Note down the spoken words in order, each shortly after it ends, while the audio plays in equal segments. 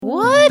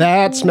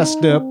That's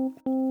messed up.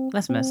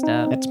 That's messed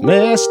up. That's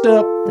messed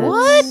up.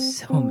 That's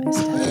so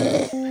messed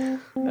up.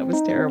 That was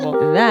terrible.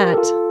 That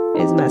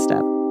is messed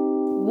up.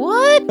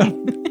 What?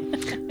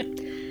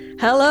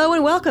 Hello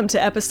and welcome to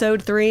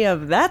episode 3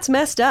 of That's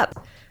Messed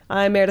Up.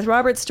 I'm Meredith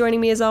Roberts. Joining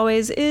me as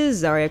always is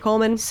Zaria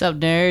Coleman. Sup,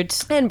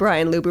 nerds? And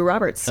Brian Lubu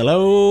Roberts.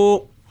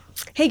 Hello.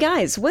 Hey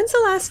guys, when's the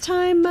last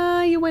time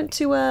you went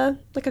to a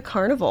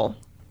carnival?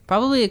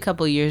 Probably a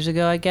couple years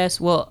ago, I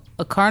guess. Well,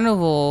 a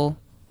carnival,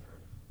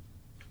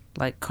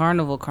 like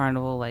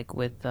carnival, like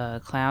with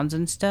clowns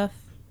and stuff.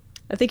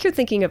 I think you're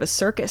thinking of a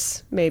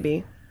circus,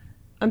 maybe.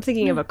 I'm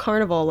thinking of a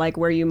carnival, like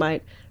where you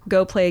might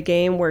go play a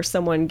game where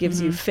someone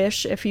gives you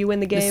fish if you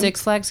win the game. The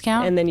Six Flags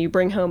count? And then you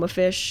bring home a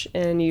fish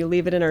and you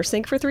leave it in our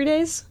sink for 3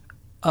 days?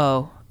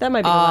 Oh. That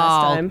might be the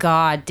last time. Oh,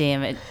 god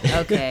damn it.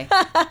 Okay.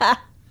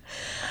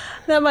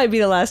 That might be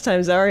the last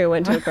time Zaria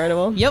went to a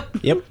carnival. Yep.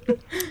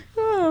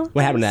 Oh.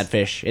 What happened to that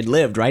fish? It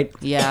lived, right?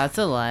 Yeah, it's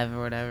alive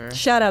or whatever.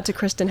 Shout out to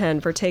Kristen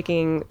Henn for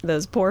taking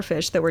those poor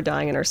fish that were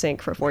dying in our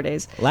sink for 4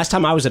 days. Last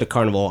time I was at a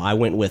carnival, I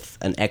went with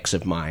an ex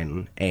of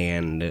mine,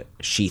 and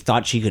she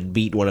thought she could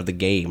beat one of the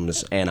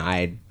games, and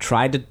I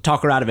tried to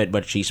talk her out of it,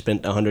 but she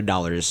spent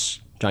 $100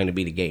 trying to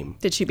beat a game.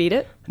 Did she beat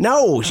it?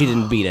 No, she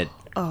didn't beat it.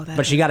 Oh, that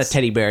But she got a hurts.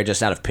 teddy bear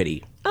just out of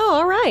pity. Oh,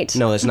 all right.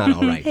 No, that's not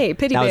all right. Hey,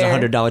 pity that bear.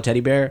 was a $100 teddy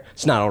bear.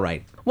 It's not all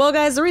right. Well,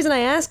 guys, the reason I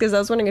ask is I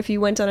was wondering if you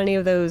went on any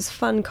of those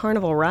fun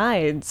carnival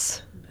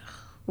rides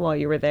while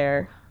you were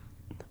there.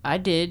 I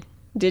did.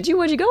 Did you?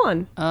 What'd you go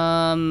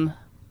on?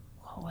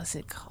 What was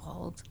it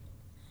called?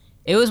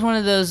 It was one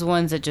of those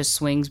ones that just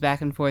swings back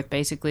and forth,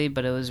 basically,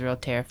 but it was real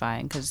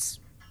terrifying because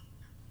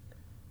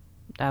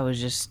I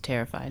was just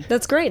terrified.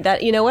 That's great.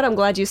 That, you know what? I'm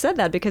glad you said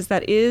that because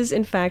that is,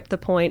 in fact, the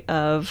point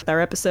of our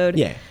episode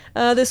Yeah.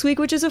 this week,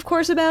 which is, of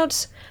course,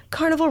 about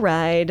carnival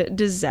ride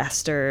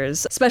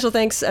disasters. Special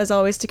thanks, as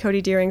always, to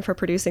Cody Deering for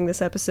producing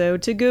this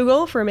episode, to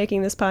Google for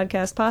making this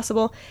podcast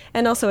possible,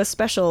 and also a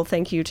special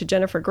thank you to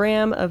Jennifer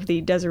Graham of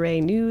the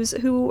Deseret News,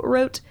 who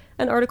wrote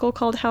an article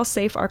called How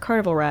Safe Are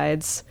Carnival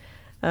Rides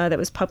that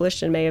was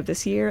published in May of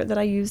this year that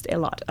I used a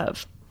lot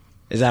of.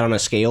 Is that on a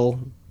scale,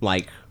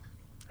 like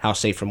how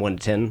safe from 1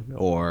 to 10,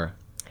 or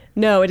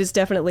No, it is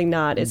definitely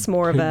not. It's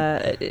more of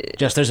a...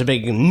 just there's a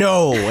big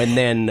no and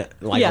then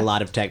like Yeah. a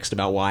lot of text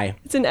about why?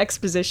 It's an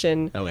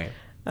exposition Okay.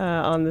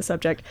 on the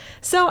subject.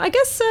 So I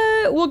guess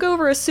we'll go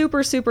over a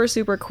super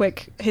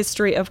quick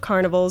history of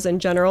carnivals in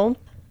general.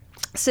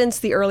 Since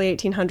the early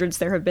 1800s,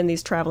 there have been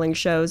these traveling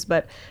shows,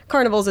 but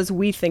carnivals as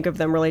we think of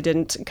them really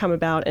didn't come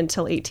about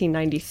until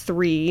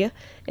 1893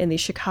 in the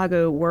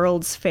Chicago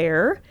World's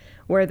Fair,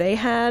 where they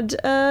had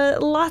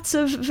lots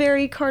of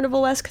very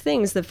carnival-esque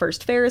things. The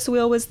first Ferris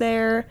wheel was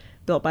there,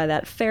 built by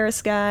that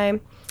Ferris guy.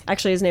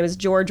 Actually, his name is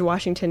George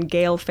Washington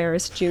Gale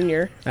Ferris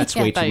Jr. That's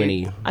Yeah, way I thought too you-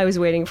 many. I was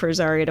waiting for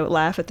Zaria to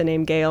laugh at the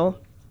name Gale.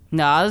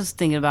 No, I was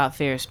thinking about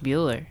Ferris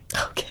Bueller.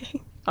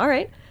 Okay. All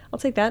right. I'll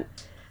take that.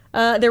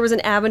 There was an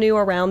avenue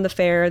around the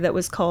fair that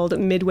was called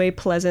Midway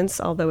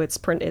Pleasance, although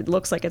it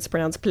looks like it's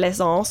pronounced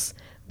Plaisance,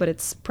 but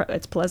it's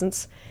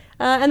Pleasance.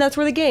 And that's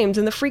where the games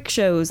and the freak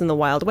shows and the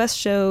Wild West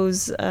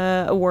shows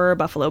were.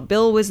 Buffalo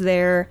Bill was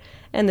there.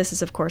 And this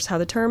is, of course, how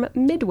the term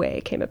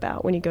midway came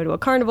about. When you go to a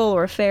carnival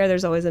or a fair,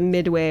 there's always a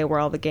midway where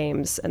all the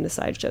games and the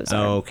sideshows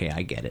are. Okay,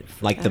 I get it.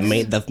 Like the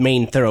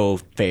main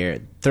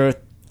thoroughfare,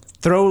 thoroughfare.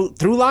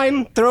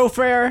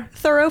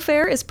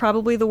 Thoroughfare is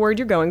probably the word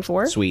you're going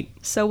for. Sweet.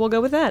 So we'll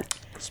go with that.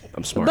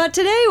 I'm smart. But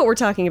today what we're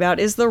talking about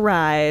is the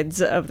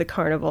rides of the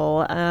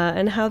carnival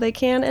and how they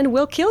can and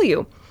will kill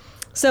you.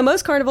 So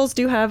most carnivals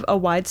do have a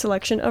wide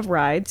selection of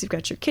rides. You've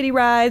got your kiddie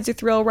rides, your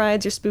thrill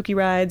rides, your spooky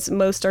rides.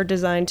 Most are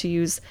designed to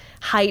use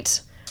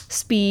height,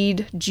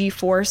 speed,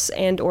 G-force,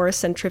 and or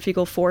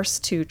centrifugal force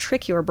to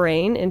trick your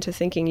brain into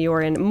thinking you're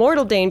in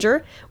mortal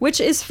danger,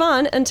 which is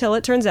fun until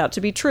it turns out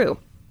to be true.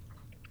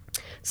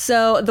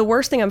 So the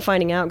worst thing I'm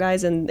finding out,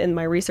 guys, in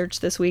my research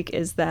this week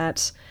is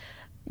that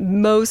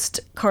most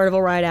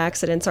carnival ride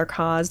accidents are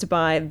caused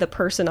by the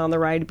person on the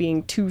ride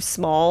being too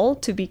small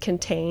to be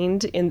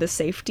contained in the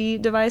safety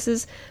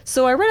devices.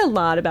 So I read a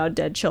lot about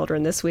dead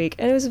children this week,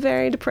 and it was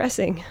very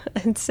depressing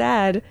and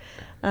sad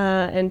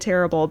and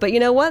terrible. But you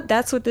know what?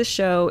 That's what this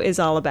show is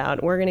all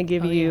about. We're going to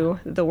give you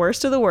the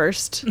worst of the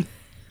worst,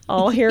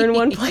 all here in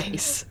one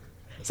place.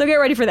 So get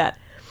ready for that.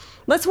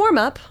 Let's warm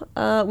up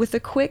with a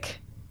quick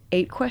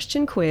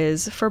 8-question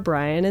quiz for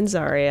Brian and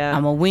Zaria.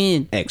 I'm a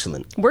win.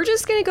 Excellent. We're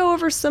just going to go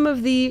over some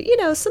of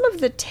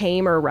the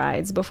tamer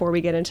rides before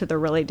we get into the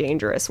really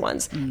dangerous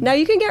ones. Now,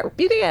 you can get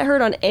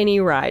hurt on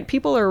any ride.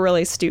 People are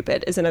really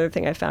stupid, is another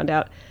thing I found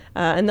out.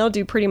 And they'll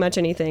do pretty much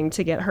anything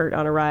to get hurt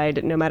on a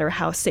ride, no matter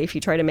how safe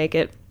you try to make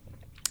it.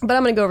 But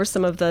I'm going to go over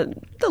some of the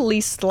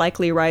least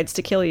likely rides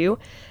to kill you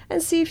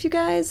and see if you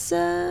guys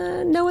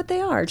know what they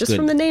are. Just Good.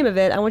 from the name of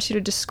it, I want you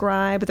to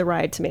describe the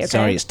ride to me, okay?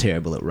 Sorry, it's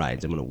terrible at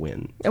rides. I'm going to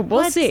win.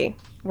 We'll see.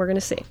 We're going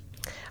to see.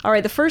 All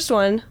right, the first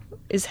one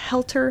is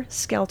Helter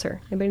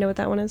Skelter. Anybody know what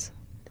that one is?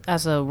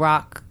 That's a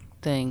rock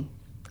thing.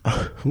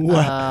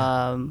 What?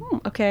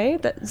 Okay,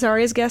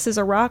 Zaria's guess is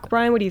a rock.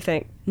 Brian, what do you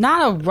think?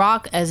 Not a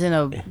rock as in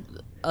a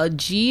a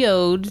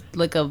geode,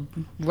 like a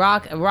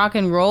rock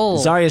and roll.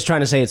 Zaria's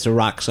trying to say it's a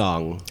rock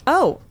song.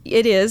 Oh,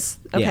 it is.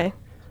 Okay. Yeah.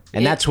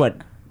 And that's what...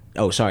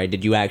 Oh, sorry.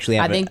 Did you actually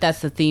have I think that's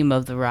the theme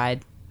of the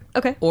ride,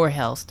 Okay. or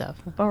hell stuff.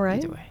 All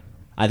right. Either way.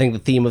 I think the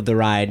theme of the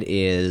ride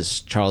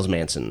is Charles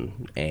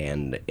Manson,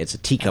 and it's a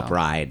teacup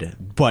ride.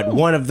 But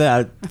one of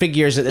the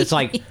figures, it's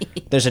like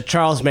there's a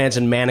Charles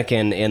Manson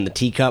mannequin in the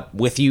teacup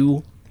with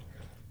you,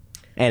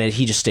 and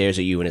he just stares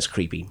at you and it's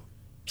creepy.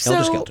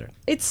 Helter Skelter.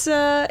 It's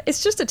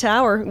just a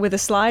tower with a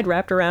slide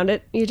wrapped around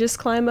it. You just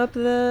climb up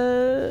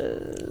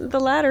the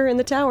ladder in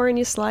the tower and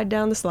you slide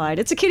down the slide.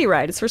 It's a kiddie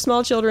ride. It's for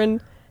small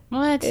children.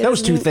 What?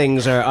 Those two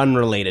things are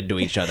unrelated to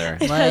each other.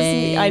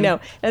 Lame. I know.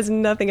 It has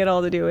nothing at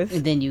all to do with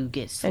And then you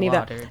get any of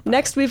that. slaughtered.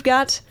 Next, we've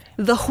got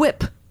the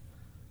whip.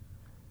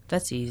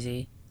 That's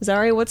easy.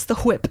 Zaria, what's the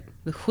whip?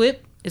 The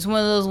whip is one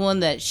of those one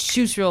that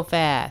shoots real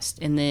fast,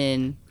 and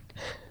then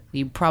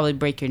you probably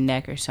break your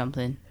neck or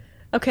something.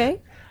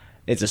 Okay.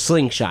 It's a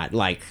slingshot,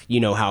 like you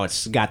know how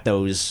it's got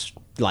those,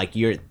 like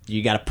you're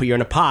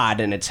in a pod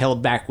and it's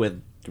held back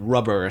with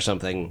rubber or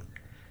something,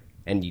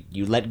 and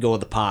you let go of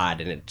the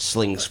pod and it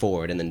slings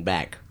forward and then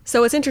back.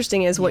 So what's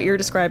interesting is what you're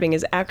describing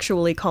is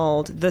actually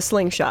called the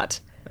slingshot.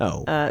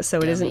 Oh, So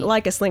it isn't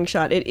like a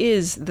slingshot. It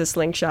is the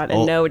slingshot, and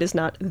Oh. no, it is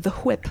not the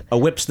whip. a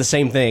whip's the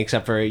same thing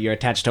except for you're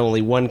attached to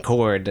only one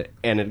cord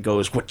and it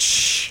goes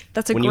whoosh.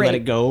 That's a when you let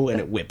great- it go and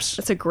it whips.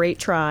 That's a great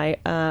try.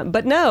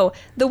 But no,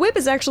 the whip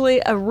is actually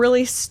a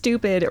really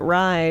stupid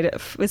ride.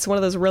 It's one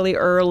of those really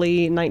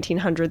early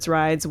 1900s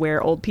rides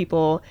where old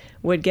people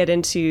would get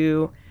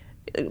into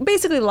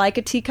basically like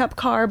a teacup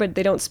car, but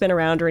they don't spin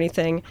around or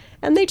anything.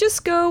 And they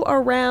just go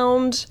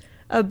around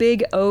a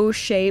big O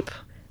shape.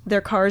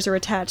 Their cars are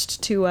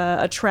attached to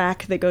a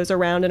track that goes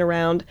around and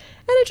around,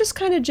 and it just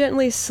kind of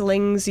gently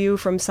slings you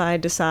from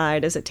side to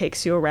side as it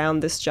takes you around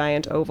this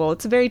giant oval.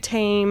 It's very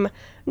tame.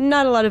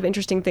 Not a lot of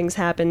interesting things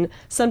happen.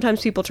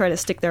 Sometimes people try to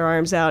stick their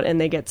arms out and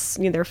they get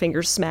their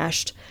fingers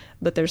smashed,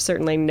 but there's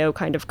certainly no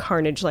kind of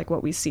carnage like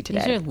what we see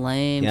These today. are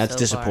lame. Yeah, that's so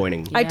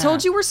disappointing. Far. I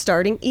told you we're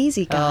starting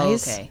easy,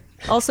 guys. Oh, okay.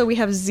 Also, we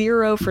have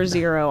 0 for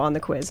 0 on the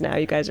quiz now.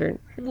 You guys are...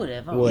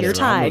 Whatever. Whatever, You're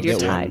tied, I'm gonna you're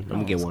get tied. one. I'm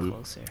gonna get one.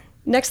 Closer.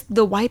 Next,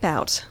 the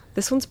Wipeout.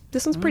 This one's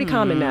pretty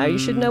common now. You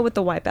should know what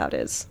the Wipeout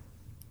is.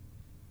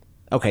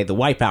 Okay, the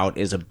Wipeout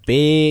is a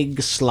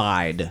big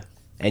slide,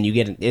 and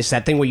it's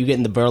that thing where you get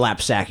in the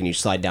burlap sack and you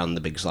slide down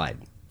the big slide.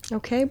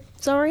 Okay,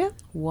 Zaria?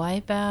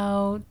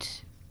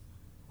 Wipeout.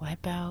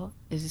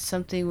 Is it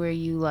something where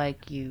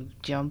you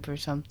jump or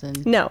something?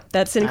 No,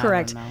 that's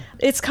incorrect. know.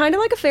 It's kind of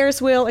like a Ferris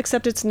wheel,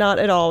 except it's not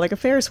at all like a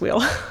Ferris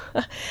wheel.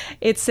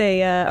 It's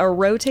a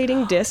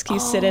rotating disc you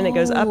sit in. It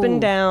goes up and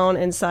down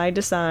and side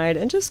to side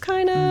and just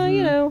kind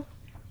of,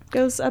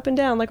 goes up and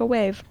down like a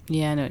wave.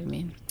 Yeah, I know what you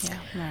mean.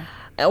 Yeah.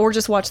 No. Or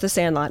just watch The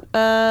Sandlot.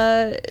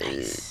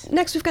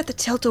 Next, we've got the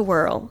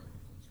Tilt-A-Whirl.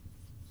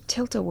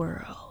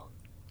 Tilt-A-Whirl.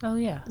 Oh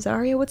yeah.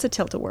 Zaria, what's a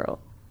Tilt-A-Whirl?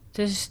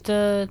 Just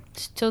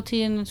it's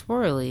tilty and it's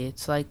whirly.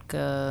 It's like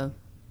I'll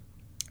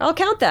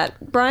count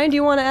that. Brian, do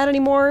you want to add any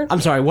more? I'm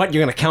sorry, what?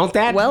 You're gonna count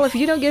that? Well, if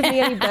you don't give me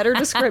any better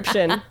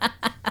description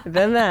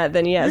than that,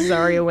 then yes,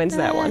 Zaria wins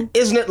that one.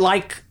 Isn't it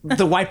like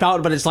the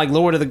Wipeout, but it's like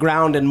lower to the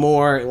ground and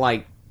more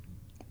like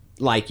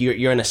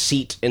you're in a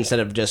seat instead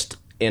of just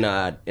in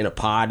a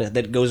pod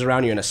that goes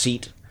around. You're in a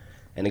seat,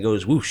 and it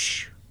goes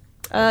whoosh.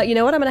 You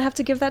know what? I'm going to have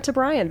to give that to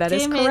Brian. That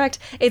is Damn it. correct.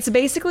 It's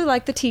basically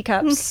like the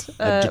teacups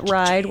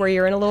ride where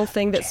you're in a little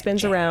thing that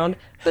spins around,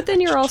 but then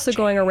you're also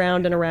going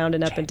around and around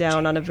and up and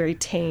down on a very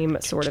tame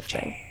sort of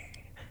thing.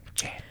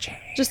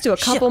 Just do a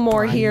couple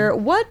more here.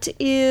 What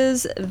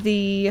is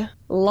the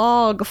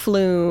log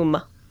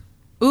flume?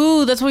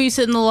 ooh, that's where you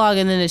sit in the log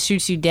and then it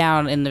shoots you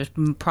down and there's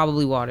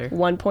probably water.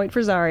 1 point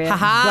for Zaria. But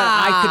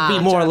I could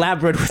be more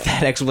elaborate with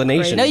that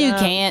explanation. No, you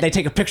can't. They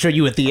take a picture of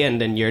you at the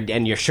end, and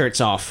your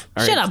shirt's off,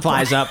 or Shut it up,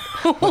 flies up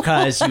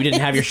because you didn't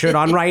have your shirt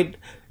on right.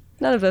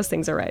 None of those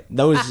things are right.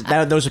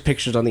 Those are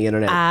pictures on the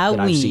internet that I've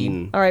win.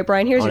 seen. All right,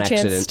 Brian, here's On your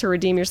chance accident. to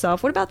redeem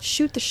yourself. What about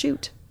shoot the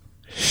shoot?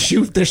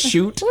 Shoot the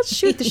shoot. Let's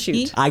shoot the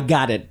shoot. I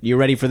got it. You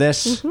ready for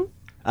this? Mm-hmm.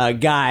 A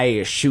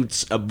guy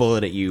shoots a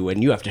bullet at you,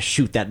 and you have to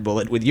shoot that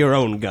bullet with your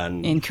own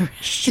gun.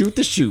 Incorrect. Shoot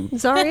the shoot.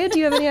 Zaria, do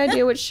you have any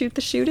idea what shoot the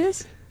shoot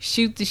is?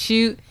 Shoot the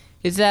shoot.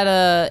 Is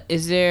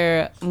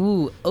there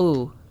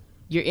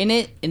you're in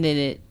it and then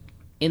it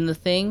in the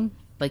thing,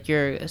 like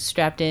you're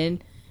strapped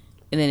in,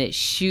 and then it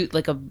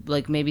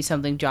like maybe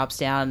something drops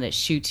down and it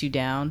shoots you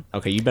down.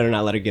 Okay, you better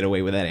not let her get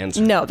away with that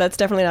answer. No, that's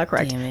definitely not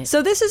correct. Damn it.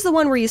 So this is the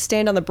one where you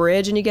stand on the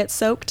bridge and you get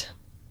soaked.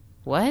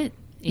 What?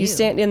 You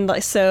stand in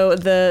so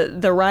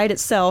the ride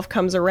itself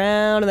comes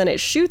around and then it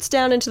shoots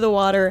down into the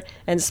water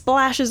and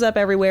splashes up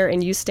everywhere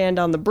and you stand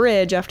on the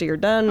bridge after you're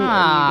done.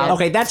 and you get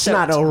Okay, that's soaked.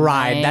 not a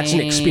ride. That's an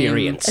Lame.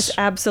 experience. It's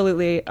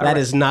absolutely a That ride.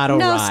 is not a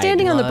no, ride.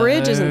 standing on the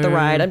bridge isn't the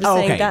ride. I'm just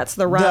Okay. saying that's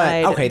the The-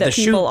 ride okay, that the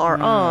people shoot- are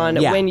on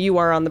Yeah. when you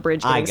are on the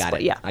bridge. I getting got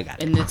split. it. Yeah. I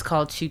got it. And it's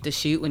called shoot the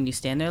shoot when you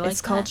stand there like It's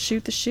called that?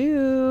 shoot the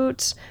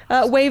shoot.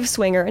 Wave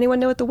swinger. Anyone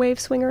know what the wave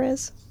swinger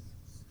is?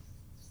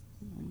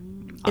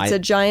 It's I- a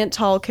giant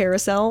tall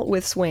carousel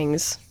with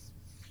swings.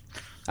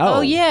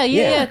 Oh,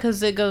 yeah,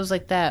 because it goes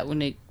like that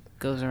when it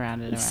goes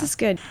around and This around. is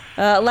good.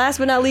 Last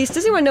but not least,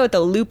 does anyone know what the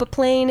loop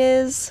plane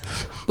is?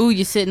 Ooh,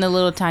 you sit in a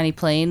little tiny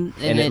plane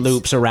And it it's-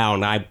 loops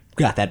around. I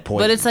got that point.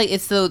 But it's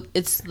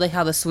like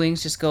how the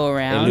swings just go It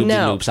around. loopy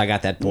No. loops. I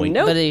got that point.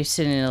 Nope. But you're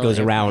sitting in a Goes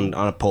little around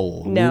on a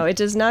pole. No, it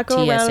does not go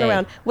around and TSA.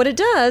 around. What it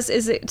does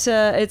is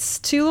it's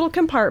two little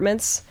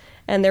compartments,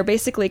 and they're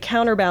basically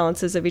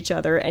counterbalances of each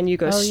other, and you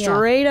go Oh, yeah.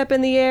 straight up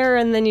in the air,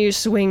 and then you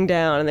swing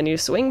down, and then you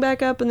swing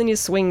back up, and then you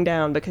swing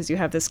down because you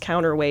have this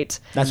counterweight.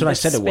 That's what I that's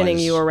said it was. spinning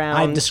you around.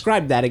 I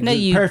described that No,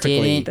 you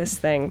perfectly. didn't. This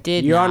thing.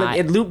 Did You're not. on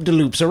it. It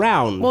loops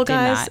around. Well, Did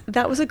guys, not.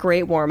 that was a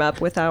great warm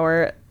up with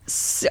our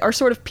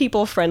sort of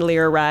people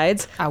friendlier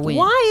rides. I win.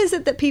 Why is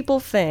it that people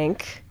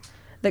think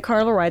that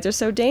carnival rides are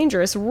so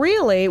dangerous?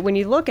 Really, when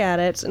you look at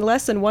it,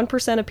 less than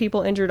 1% of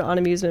people injured on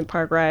amusement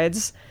park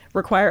rides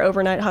require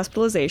overnight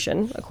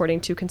hospitalization, according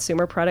to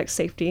Consumer Product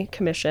Safety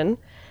Commission.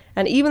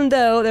 And even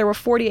though there were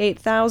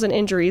 48,000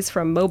 injuries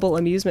from mobile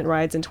amusement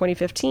rides in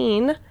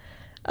 2015,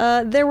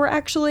 there were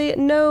actually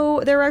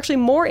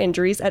more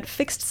injuries at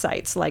fixed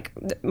sites like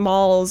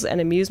malls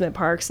and amusement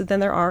parks than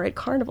there are at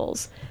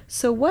carnivals.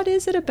 So what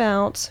is it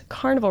about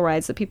carnival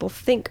rides that people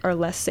think are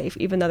less safe,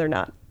 even though they're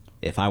not?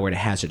 If I were to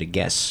hazard a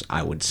guess,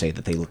 I would say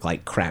that they look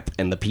like crap,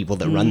 and the people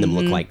that run them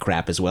look like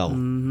crap as well.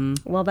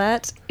 Well,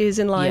 that is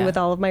in line Yeah. with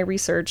all of my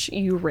research.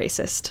 You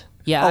racist.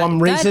 Yeah, Oh, I'm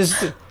that-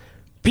 racist.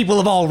 People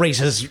of all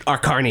races are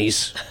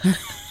carnies.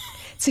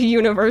 It's a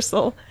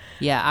universal.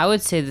 Yeah, I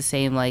would say the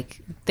same. Like,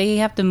 they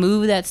have to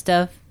move that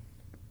stuff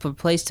from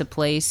place to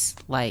place,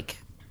 like,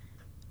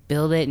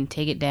 build it and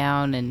take it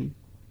down. And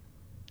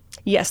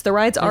Yes, the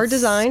rides are It's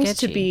designed to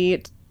sketchy.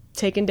 be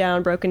taken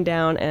down, broken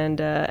down,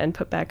 and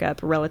put back up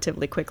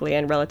relatively quickly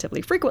and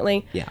relatively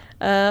frequently. Yeah.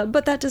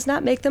 But that does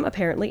not make them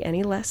apparently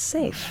any less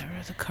safe.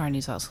 the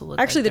carnies also look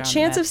Actually, like the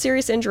they're on chance that. of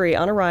serious injury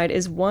on a ride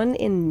is 1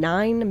 in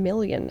 9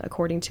 million,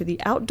 according to the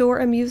Outdoor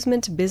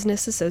Amusement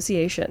Business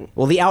Association.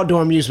 Well, the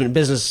Outdoor Amusement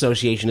Business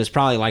Association is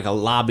probably like a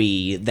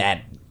lobby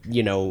that,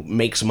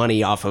 makes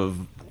money off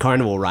of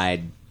carnival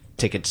ride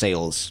ticket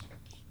sales.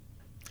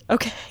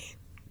 Okay.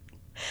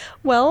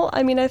 Well,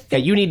 I mean, I Yeah,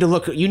 think. you need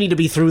to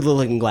be through the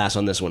looking glass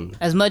on this one.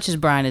 As much as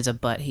Brian is a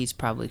butt, he's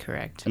probably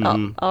correct.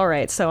 Oh, all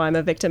right, so I'm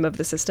a victim of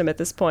the system at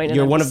this point. and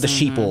You're I'm one of just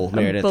the sheeple,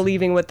 Meredith.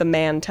 believing what the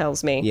man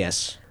tells me.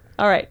 Yes.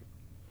 All right.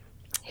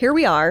 Here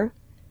we are.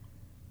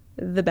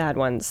 The bad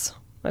ones.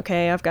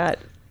 Okay, I've got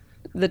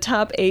the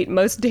top 8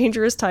 most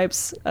dangerous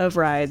types of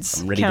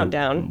rides. I'm ready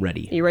Countdown. I'm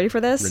ready. You ready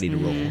for this? Ready to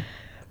roll.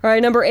 All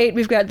right, number 8,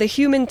 we've got the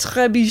human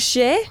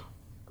trebuchet,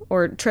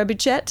 or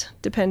trebuchet,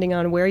 depending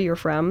on where you're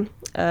from.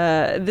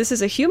 This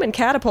is a human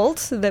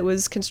catapult that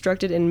was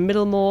constructed in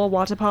Middlemore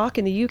Water Park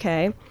in the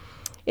UK.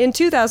 In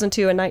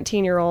 2002, a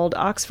 19-year-old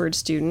Oxford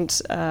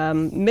student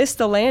missed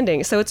the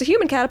landing. So it's a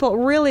human catapult,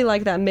 really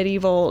like that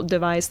medieval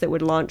device that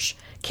would launch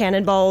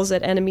cannonballs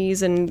at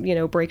enemies and,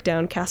 break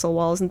down castle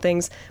walls and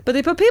things. But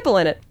they put people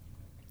in it.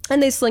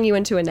 And they sling you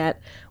into a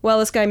net. Well,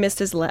 this guy missed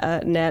his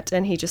net,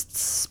 and he just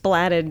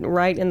splatted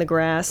right in the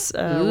grass,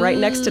 right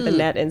next to the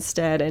net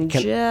instead, and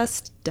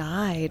just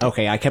died.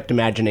 Okay, I kept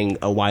imagining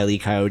a Wile E.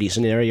 Coyote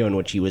scenario in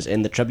which he was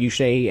in the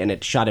trebuchet and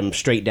it shot him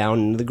straight down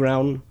into the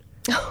ground.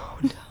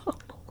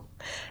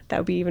 That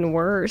would be even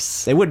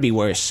worse. It would be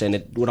worse, and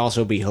it would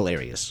also be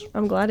hilarious.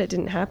 I'm glad it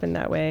didn't happen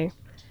that way.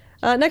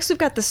 Next, we've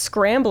got the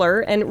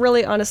Scrambler, and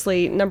really,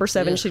 honestly, number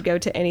 7 should go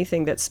to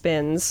anything that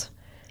spins.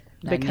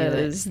 I knew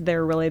Because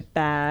they're really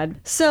bad.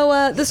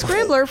 So the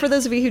Scrambler, for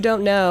those of you who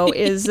don't know,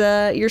 is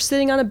you're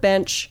sitting on a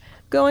bench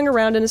going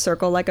around in a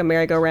circle like a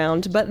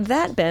merry-go-round, but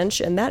that bench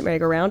and that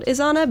merry-go-round is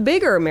on a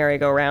bigger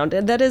merry-go-round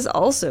that is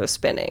also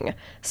spinning.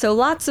 So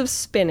lots of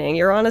spinning.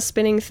 You're on a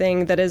spinning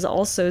thing that is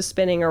also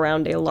spinning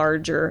around a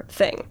larger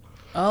thing.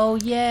 Oh,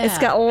 yeah. It's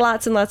got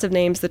lots and lots of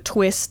names: the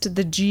Twist,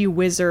 the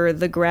G-Whizzer,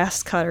 the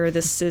Grass Cutter, the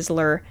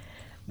Sizzler.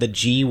 The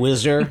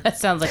G-Whizzer? That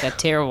sounds like a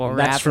terrible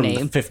rap That's from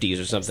name. the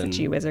 50s or something.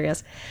 G-Whizzer,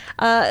 yes.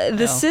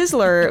 The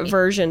Sizzler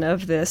version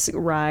of this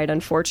ride,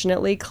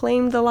 unfortunately,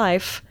 claimed the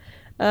life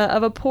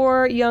of a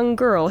poor young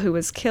girl who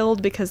was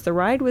killed because the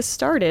ride was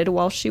started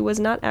while she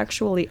was not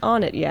actually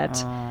on it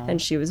yet,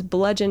 and she was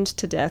bludgeoned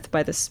to death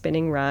by the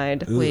spinning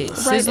ride. Wait, Right in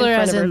Sizzler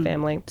front as of her in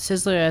family.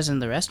 Sizzler as in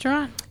the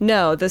restaurant?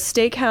 No, the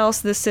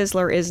steakhouse, the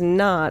Sizzler, is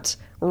not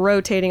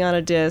rotating on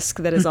a disc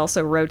that is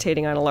also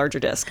rotating on a larger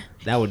disc.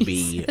 That would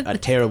be a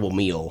terrible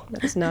meal.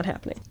 That is not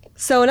happening.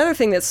 So another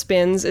thing that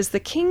spins is the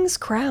King's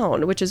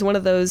Crown, which is one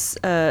of those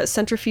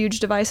centrifuge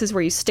devices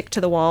where you stick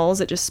to the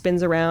walls. It just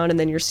spins around, and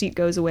then your seat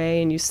goes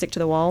away, and you stick to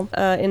the wall.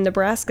 In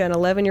Nebraska, an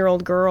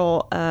 11-year-old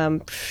girl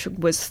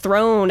was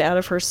thrown out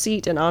of her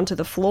seat and onto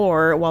the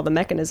floor while the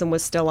mechanism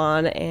was still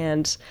on,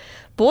 and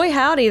boy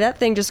howdy, that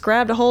thing just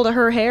grabbed a hold of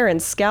her hair and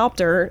scalped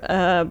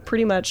her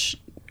pretty much,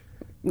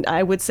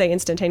 I would say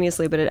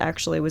instantaneously, but it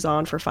actually was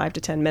on for 5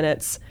 to 10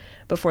 minutes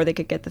before they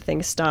could get the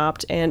thing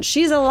stopped. And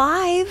she's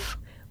alive,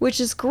 which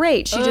is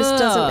great. She just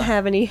doesn't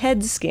have any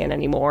head skin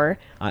anymore.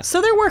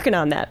 So they're working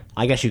on that.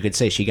 I guess you could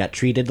say she got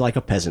treated like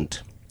a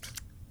peasant.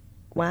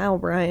 Wow,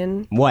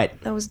 Brian. What?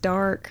 That was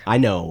dark. I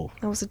know.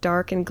 That was a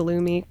dark and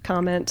gloomy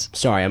comment.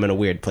 Sorry, I'm in a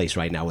weird place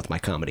right now with my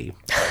comedy.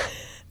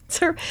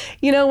 So,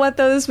 you know what,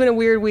 though? This has been a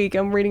weird week.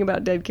 I'm reading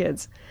about dead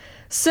kids.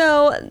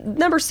 So,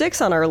 number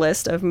 6 on our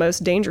list of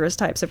most dangerous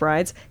types of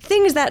rides,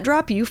 things that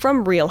drop you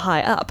from real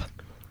high up.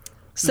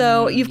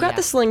 So, you've got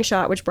the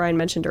slingshot, which Brian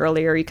mentioned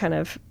earlier. He kind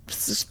of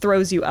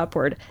throws you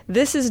upward.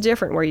 This is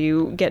different, where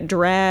you get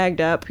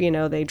dragged up. You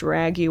know, they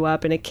drag you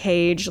up in a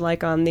cage,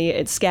 like on the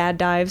SCAD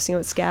dives. You know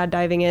what SCAD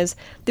diving is?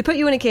 They put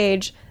you in a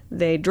cage,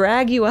 they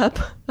drag you up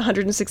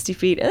 160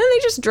 feet, and then they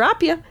just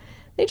drop you.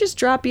 They just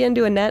drop you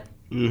into a net.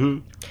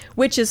 Mm-hmm.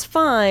 Which is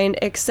fine,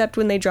 except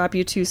when they drop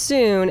you too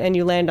soon and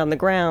you land on the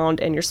ground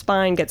and your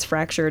spine gets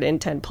fractured in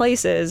 10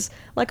 places,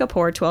 like a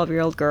poor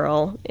 12-year-old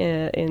girl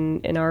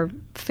in our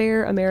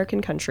fair American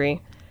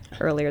country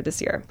earlier this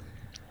year.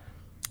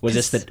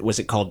 Was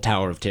it called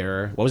Tower of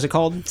Terror? What was it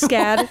called?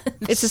 SCAD.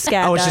 It's a SCAD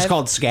dive. Oh, it's just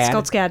called SCAD? It's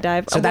called SCAD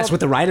dive. So that's what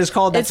the ride is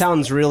called? That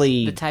sounds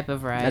really... The type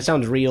of ride. That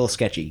sounds real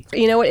sketchy.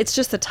 You know what? It's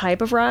just the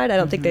type of ride. I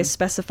don't think they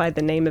specified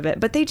the name of it,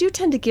 but they do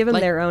tend to give them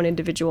their own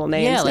individual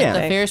names. Yeah, like don't the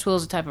they? Ferris wheel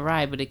is a type of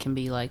ride, but it can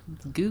be like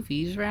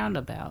Goofy's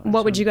Roundabout.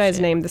 What would you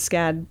guys name the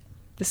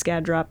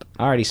SCAD drop?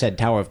 I already said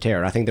Tower of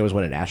Terror. I think there was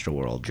one at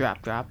Astroworld.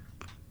 Drop.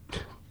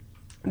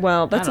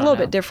 Well, that's a don't little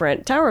know. bit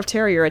different. Tower of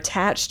Terror, you're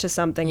attached to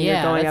something.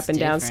 Yeah, You're going that's up and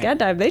down. different. SCAD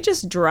dive, they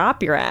just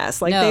drop your ass.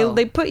 Like No.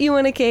 they put you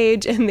in a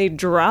cage and they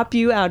drop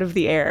you out of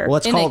the air. Well,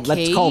 let's In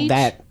a call cage?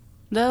 that...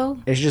 Though?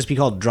 It should just be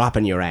called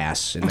Dropping Your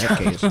Ass in that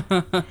case.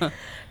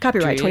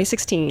 Copyright Drip,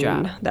 2016.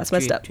 Drop. That's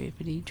messed Drip, up.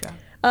 Drippity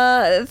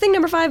drop. Thing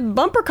number 5,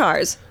 bumper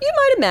cars. You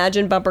might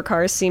imagine bumper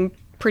cars seem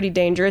pretty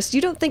dangerous.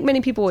 You don't think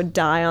many people would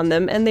die on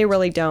them, and they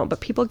really don't, but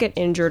people get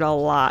injured a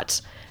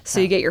lot. So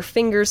you get your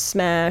fingers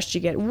smashed, you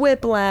get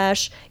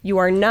whiplash. You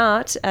are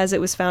not, as it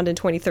was found in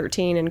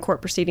 2013 in court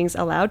proceedings,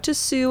 allowed to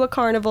sue a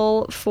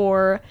carnival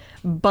for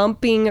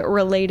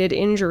bumping-related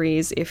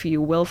injuries if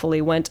you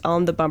willfully went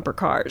on the bumper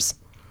cars.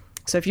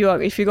 So if you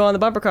go on the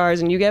bumper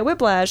cars and you get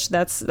whiplash,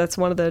 that's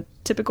one of the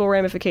typical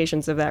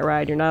ramifications of that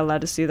ride. You're not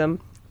allowed to sue them.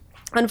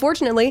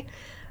 Unfortunately,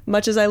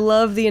 much as I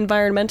love the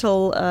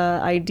environmental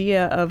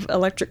idea of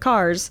electric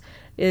cars,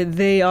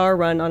 they are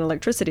run on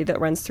electricity that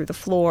runs through the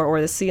floor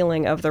or the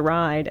ceiling of the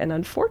ride. And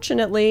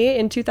unfortunately,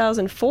 in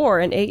 2004,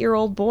 an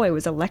 8-year-old boy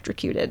was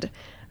electrocuted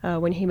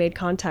when he made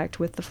contact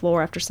with the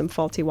floor after some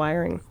faulty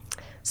wiring.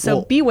 So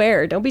Well-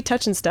 beware, don't be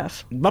touching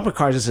stuff. Bumper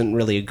cars isn't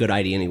really a good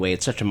idea anyway.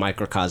 It's such a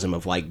microcosm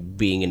of, like,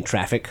 being in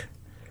traffic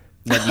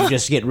that you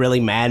just get really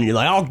mad and you're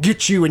like, I'll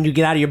get you, and you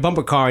get out of your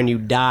bumper car and you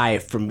die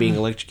from being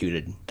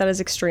electrocuted. That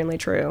is extremely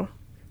true.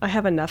 I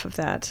have enough of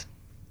that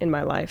in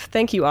my life.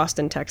 Thank you,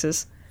 Austin,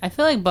 Texas. I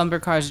feel like bumper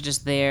cars are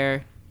just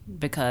there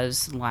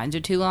because lines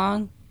are too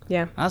long.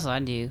 Yeah. That's what I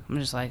do. I'm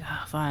just like,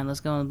 oh, fine, let's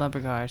go on the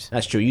bumper cars.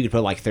 That's true. You could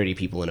put like 30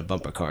 people in a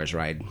bumper cars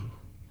ride.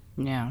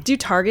 Yeah. Do you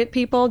target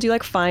people? Do you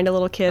like find a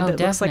little kid Oh, that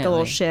looks like a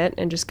little definitely. shit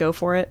and just go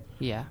for it?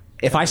 Yeah.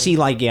 If I see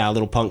like, a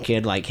little punk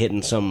kid like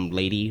hitting some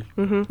lady,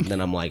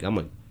 then I'm like, I'm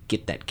going to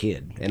get that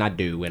kid. And I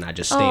do. And I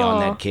just stay on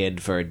Aw. that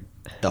kid for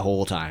the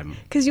whole time.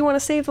 Because you want to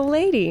save the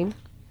lady.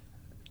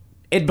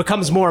 It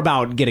becomes more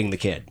about getting the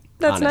kid.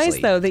 That's honestly.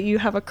 nice, though, that you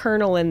have a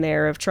kernel in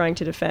there of trying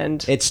to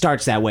defend It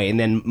starts that way, and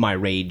then my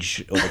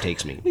rage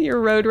overtakes me.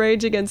 your road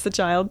rage against the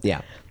child.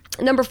 Yeah.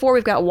 Number 4,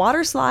 we've got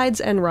water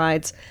slides and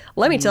rides.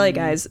 Let me tell you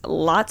guys,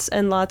 lots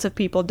and lots of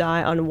people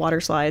die on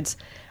water slides.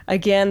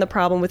 Again, the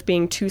problem with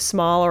being too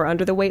small or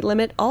under the weight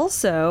limit.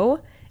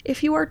 Also,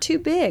 if you are too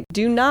big,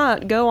 do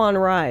not go on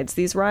rides.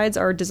 These rides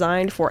are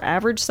designed for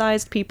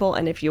average-sized people,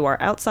 and if you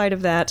are outside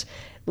of that,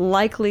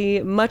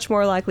 much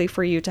more likely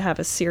for you to have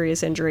a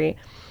serious injury.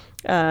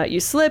 You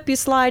slip, you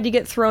slide, you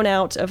get thrown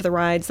out of the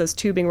rides. Those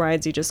tubing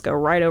rides, you just go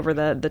right over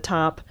the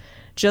top.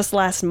 Just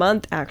last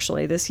month,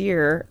 actually, this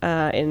year,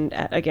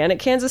 again at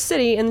Kansas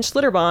City in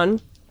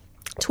Schlitterbahn,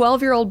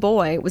 12-year-old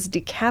boy was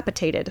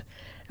decapitated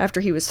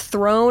after he was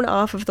thrown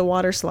off of the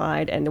water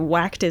slide and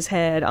whacked his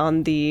head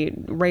on the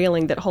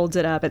railing that holds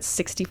it up at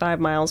 65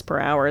 miles per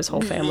hour. His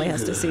whole family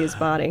has to see his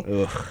body.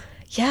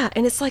 Yeah,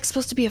 and it's like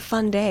supposed to be a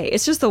fun day.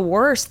 It's just the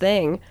worst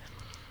thing.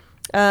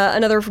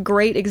 Another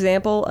great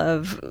example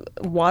of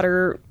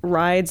water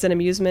rides and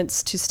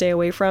amusements to stay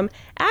away from.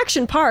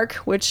 Action Park,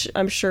 which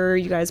I'm sure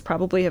you guys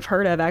probably have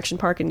heard of, Action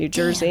Park in New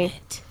Jersey.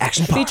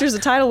 Action Park. Features a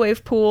tidal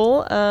wave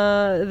pool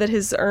that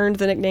has earned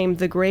the nickname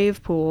the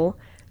Grave Pool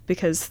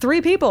because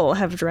 3 people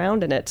have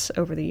drowned in it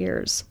over the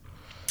years.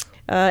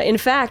 In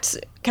fact,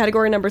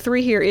 category number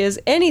 3 here is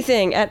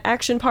anything at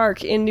Action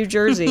Park in New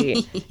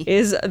Jersey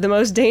is the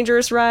most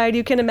dangerous ride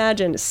you can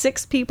imagine.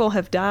 6 people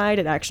have died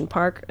at Action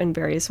Park in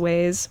various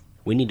ways.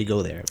 We need to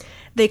go there.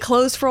 They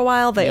closed for a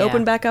while. They Yeah.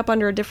 opened back up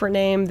under a different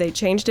name. They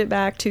changed it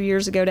back 2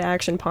 years ago to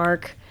Action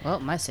Park. Well,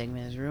 my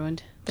segment is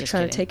ruined. They're Just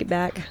trying kidding. to take it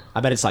back. I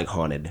bet it's like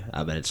haunted.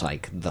 I bet it's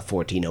like the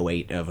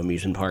 1408 of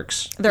amusement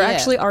parks. There Yeah.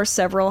 actually are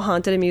several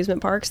haunted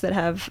amusement parks that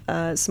have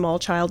small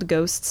child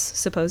ghosts,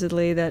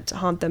 supposedly, that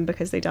haunt them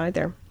because they died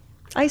there.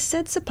 I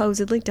said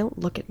supposedly. Don't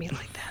look at me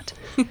like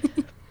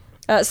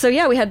that. So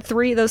yeah, we had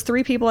those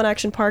 3 people in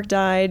Action Park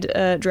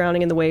died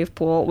drowning in the wave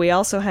pool. We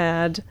also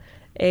had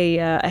a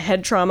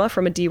head trauma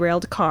from a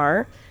derailed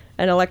car,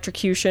 an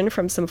electrocution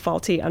from some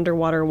faulty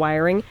underwater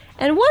wiring,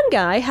 and one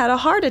guy had a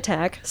heart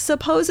attack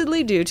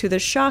supposedly due to the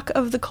shock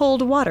of the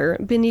cold water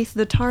beneath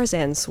the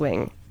Tarzan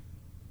swing.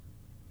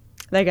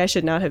 That guy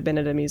should not have been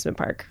at an amusement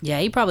park. Yeah,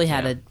 he probably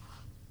had a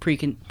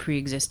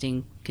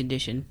pre-existing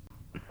condition.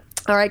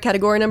 All right,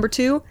 category number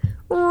 2,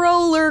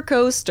 roller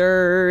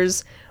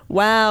coasters.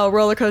 Wow,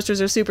 roller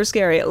coasters are super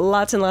scary.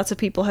 Lots and lots of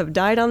people have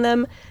died on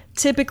them.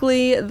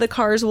 Typically, the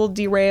cars will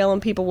derail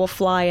and people will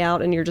fly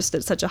out, and you're just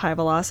at such a high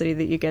velocity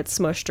that you get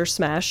smushed or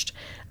smashed.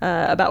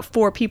 About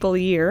 4 people a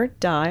year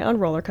die on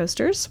roller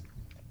coasters.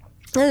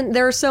 And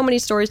there are so many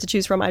stories to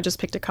choose from. I just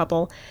picked a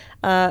couple.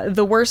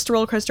 The worst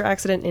roller coaster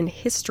accident in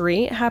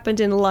history happened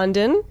in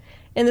London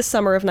in the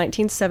summer of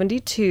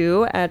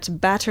 1972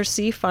 at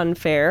Battersea Fun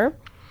Fair.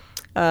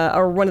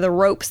 Or one of the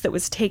ropes that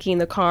was taking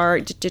the car,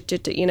 up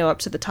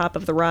to the top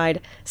of the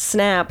ride,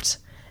 snapped,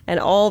 and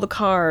all the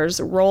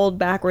cars rolled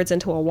backwards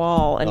into a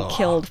wall and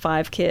killed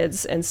 5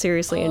 kids and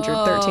seriously injured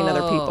 13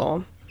 other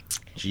people.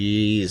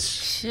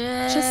 Jeez.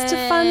 Just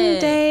a fun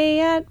day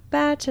at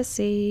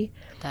Battersea.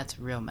 That's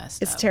real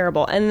messed up. It's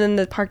terrible. And then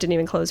the park didn't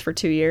even close for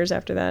 2 years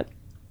after that.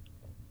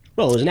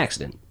 Well, it was an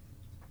accident.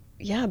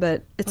 Yeah,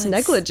 but it's But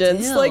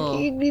negligence. still.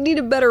 Like, you need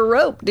a better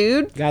rope,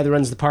 dude. The guy that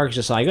runs the park is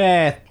just like,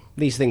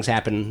 these things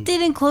happen. They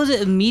didn't close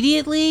it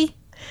immediately?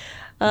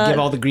 Give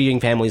all the grieving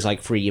families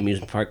like free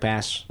amusement park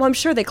pass. Well, I'm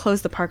sure they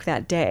closed the park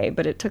that day,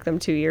 but it took them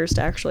 2 years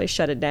to actually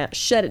shut it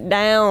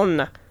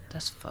down.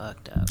 That's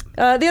fucked up.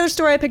 The other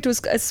story I picked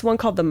was one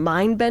called the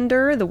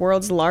Mindbender, the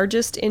world's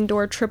largest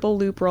indoor triple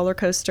loop roller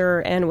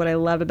coaster. And what I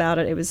love about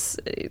it, it was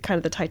kind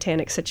of the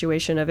Titanic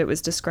situation of it was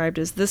described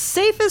as the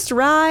safest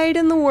ride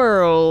in the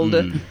world.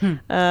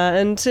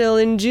 Until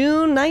in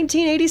June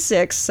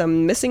 1986,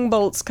 some missing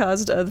bolts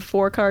caused a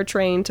 4-car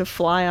train to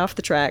fly off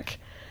the track.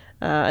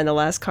 And the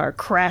last car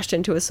crashed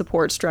into a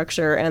support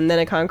structure and then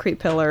a concrete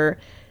pillar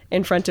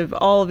in front of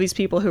all of these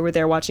people who were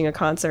there watching a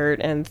concert,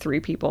 and 3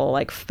 people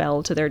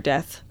fell to their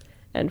death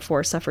and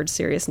 4 suffered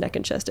serious neck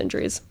and chest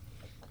injuries.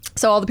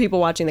 So all the people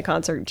watching the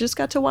concert just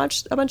got to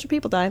watch a bunch of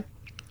people die.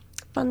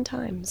 Fun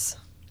times.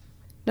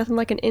 Nothing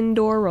like an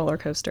indoor roller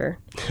coaster.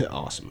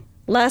 Awesome.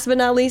 Last but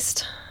not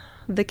least,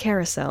 the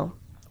carousel.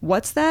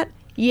 What's that?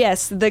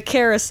 Yes, the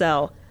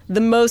carousel.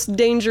 The most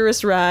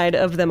dangerous ride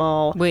of them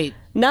all. Wait,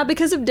 Not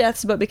because of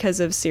deaths, but because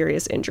of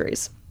serious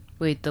injuries.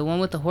 the one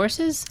with the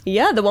horses?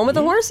 Yeah, the one with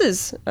the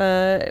horses.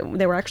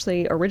 They were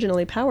actually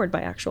originally powered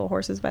by actual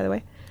horses, by the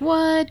way.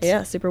 What?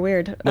 Yeah, super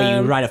weird.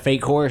 Where you ride a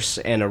fake horse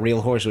and a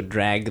real horse would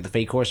drag the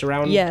fake horse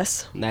around?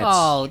 Yes.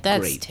 That's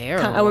great.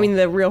 terrible. I mean,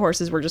 the real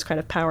horses were just kind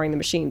of powering the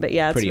machine, but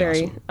yeah, it's Pretty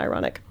very awesome.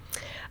 ironic.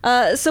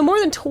 So more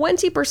than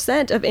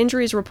 20% of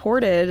injuries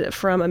reported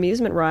from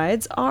amusement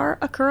rides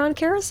occur on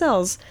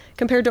carousels,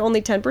 compared to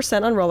only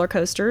 10% on roller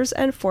coasters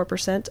and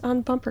 4%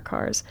 on bumper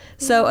cars.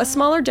 So a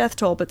smaller death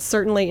toll, but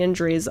certainly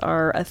injuries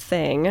are a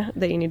thing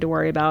that you need to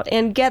worry about.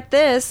 And get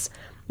this,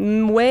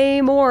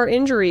 way more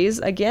injuries,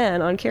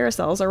 again, on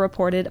carousels are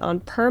reported on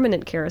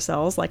permanent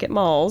carousels, like at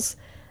malls,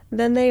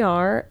 than they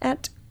are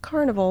at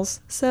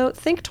carnivals. So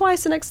think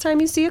twice the next time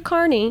you see a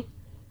carny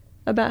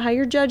about how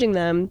you're judging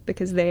them,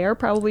 because they are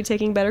probably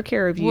taking better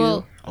care of you.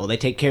 Well, Oh, they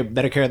take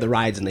better care of the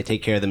rides than they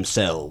take care of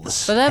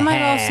themselves. but that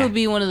might also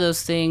be one of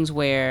those things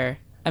where,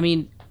 I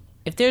mean,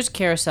 if there's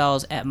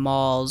carousels at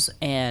malls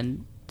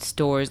and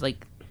stores,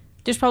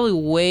 there's probably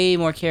way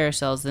more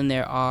carousels than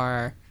there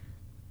are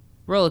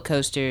roller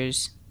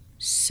coasters.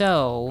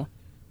 So,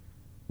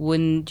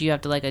 wouldn't you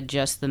have to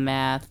adjust the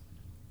math?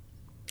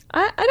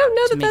 I don't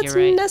know that make it that's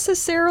right.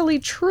 necessarily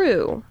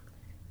true,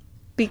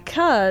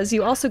 because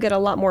you also get a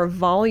lot more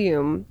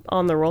volume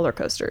on the roller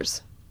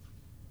coasters.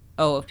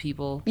 Oh, of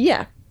people.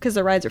 Yeah, because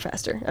the rides are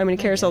faster. I mean,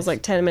 a carousel's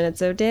 10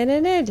 minutes of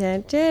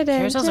carousels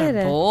Carousels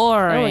are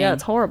boring. Oh my god,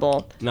 it's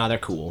horrible. No, they're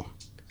cool.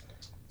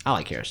 I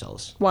like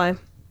carousels Why?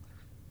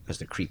 because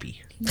they're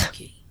creepy.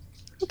 Okay.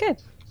 Okay.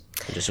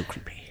 They're just so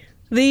creepy.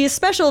 The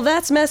special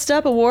That's Messed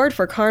Up award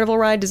for Carnival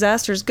Ride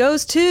Disasters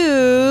goes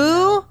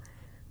to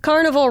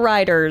Carnival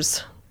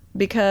Riders,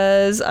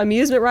 because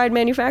amusement ride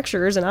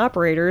manufacturers and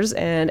operators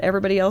and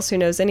everybody else who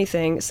knows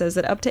anything says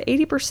that up to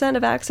 80%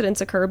 of accidents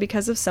occur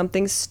because of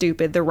something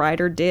stupid the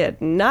rider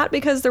did, not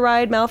because the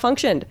ride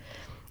malfunctioned.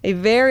 A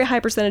very high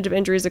percentage of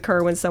injuries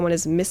occur when someone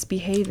is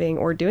misbehaving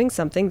or doing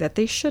something that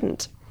they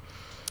shouldn't.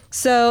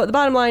 So the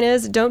bottom line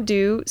is, don't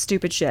do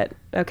stupid shit,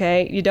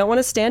 okay? You don't want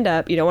to stand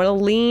up. You don't want to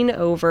lean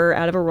over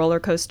out of a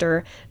roller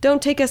coaster.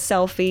 Don't take a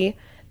selfie.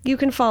 You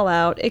can fall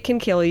out. It can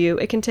kill you.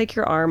 It can take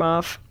your arm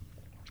off.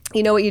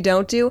 You know what you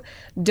don't do?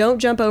 Don't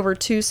jump over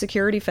 2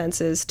 security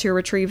fences to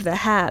retrieve the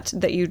hat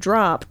that you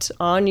dropped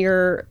on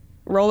your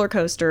roller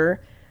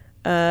coaster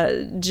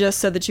just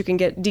so that you can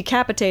get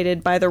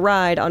decapitated by the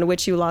ride on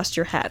which you lost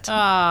your hat.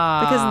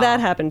 Because that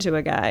happened to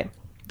a guy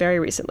very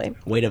recently.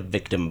 Way to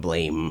victim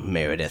blame,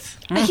 Meredith.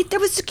 There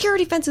was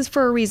security fences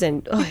for a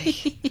reason. Ugh.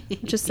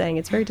 Just saying,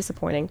 it's very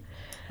disappointing.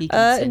 He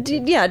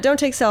consented. Don't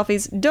take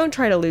selfies. Don't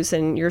try to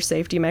loosen your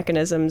safety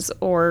mechanisms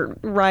or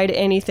ride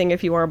anything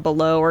if you are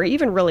below or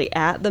even really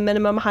at the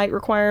minimum height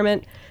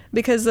requirement,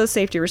 because those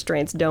safety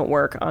restraints don't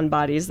work on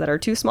bodies that are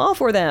too small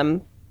for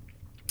them.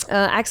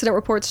 Accident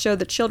reports show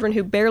that children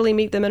who barely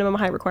meet the minimum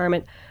height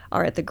requirement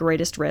are at the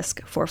greatest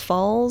risk for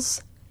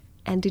falls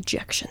and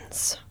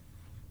ejections.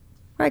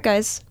 All right,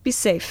 guys, be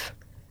safe.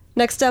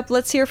 Next up,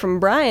 let's hear from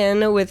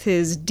Brian with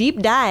his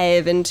deep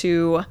dive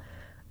into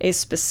a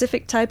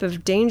specific type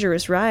of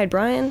dangerous ride.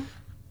 Brian,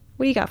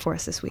 what do you got for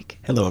us this week?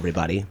 Hello,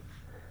 everybody.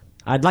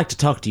 I'd like to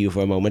talk to you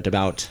for a moment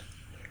about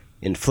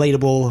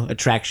inflatable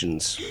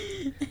attractions.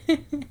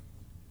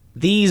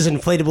 These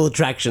inflatable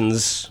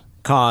attractions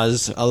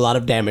cause a lot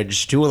of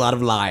damage to a lot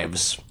of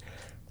lives.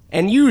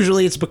 And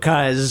usually it's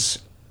because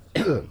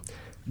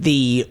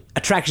the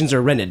attractions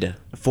are rented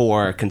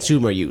for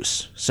consumer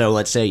use. So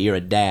let's say you're a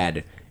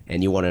dad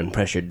and you want to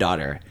impress your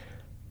daughter.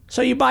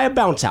 So you buy a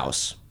bounce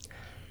house.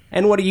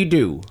 And what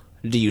do?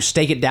 Do you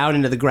stake it down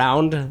into the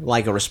ground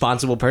like a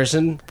responsible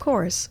person? Of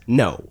course.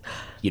 No,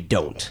 you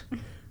don't.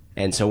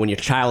 And so when your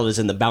child is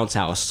in the bounce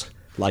house,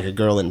 like a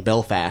girl in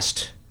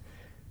Belfast,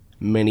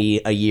 many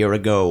a year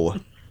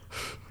ago,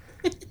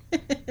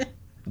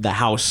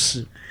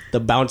 the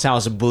bounce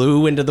house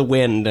blew into the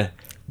wind.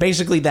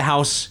 Basically,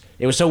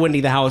 it was so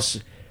windy, the house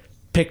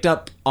picked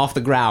up off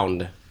the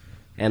ground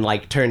and,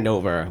 turned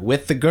over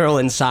with the girl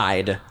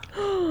inside.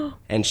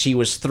 And she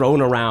was thrown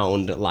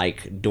around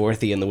like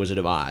Dorothy in The Wizard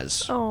of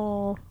Oz.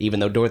 Oh. Even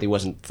though Dorothy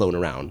wasn't thrown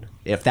around.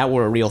 If that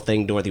were a real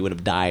thing, Dorothy would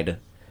have died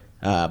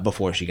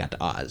before she got to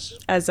Oz.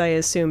 As I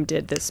assume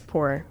did this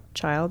poor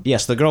child.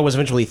 Yes, the girl was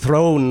eventually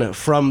thrown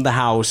from the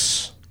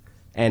house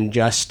and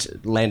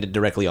just landed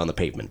directly on the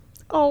pavement.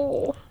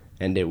 Oh.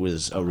 And it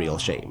was a real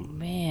shame.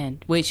 Man.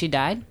 Wait, she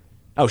died?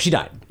 Oh, she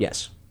died,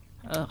 yes.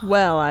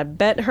 Well, I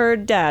bet her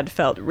dad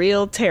felt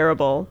real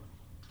terrible.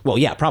 Well,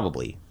 yeah,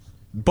 probably.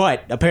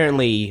 But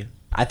apparently,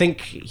 I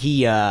think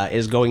he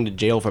is going to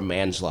jail for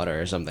manslaughter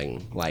or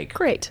something.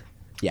 Great.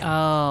 Yeah.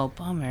 Oh,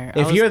 bummer.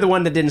 If you're the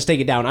one that didn't stake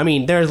it down, I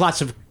mean, there's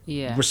lots of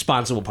Yeah.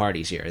 responsible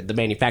parties here. The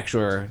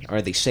manufacturer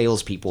or the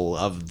salespeople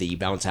of the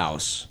bounce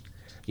house,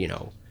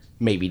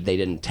 maybe they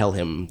didn't tell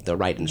him the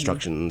right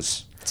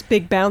instructions. It's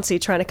Big Bouncy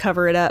trying to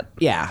cover it up.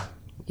 Yeah.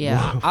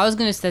 Yeah, I was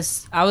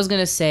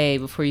gonna say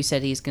before you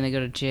said he's gonna go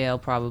to jail,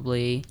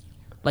 probably,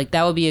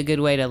 that would be a good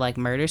way to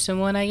murder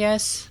someone. I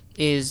guess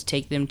is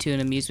take them to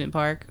an amusement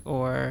park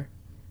or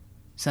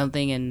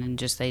something, and then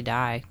just they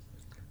die.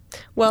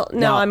 Well, no,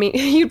 Now- I mean,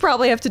 you'd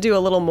probably have to do a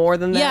little more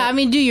than that. Yeah, I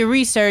mean, do your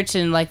research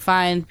and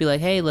be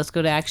like, hey, let's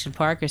go to Action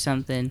Park or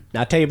something.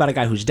 Now, I'll tell you about a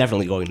guy who's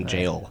definitely going to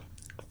jail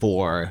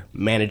for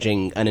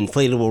managing an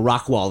inflatable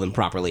rock wall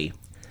improperly.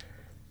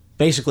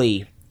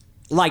 Basically,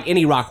 like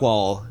any rock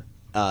wall,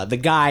 the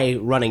guy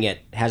running it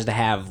has to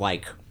have,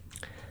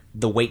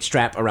 the weight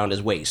strap around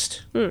his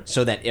waist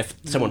so that if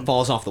someone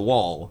falls off the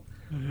wall,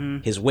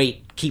 his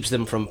weight keeps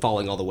them from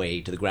falling all the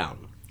way to the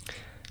ground.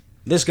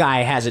 This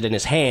guy has it in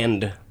his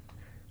hand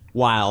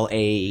while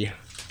a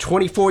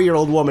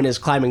 24-year-old woman is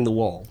climbing the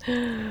wall.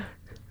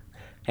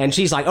 And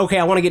she's like, okay,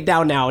 I want to get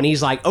down now. And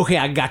he's like, okay,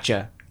 I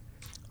gotcha.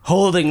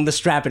 Holding the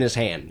strap in his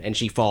hand. And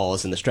she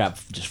falls, and the strap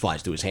just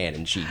flies through his hand,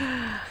 and she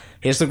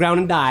hits the ground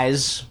and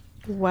dies.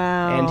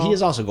 Wow. And he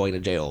is also going to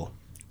jail.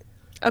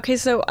 Okay,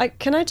 so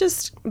can I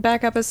just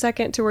back up a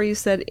second to where you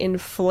said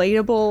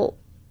inflatable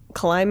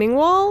climbing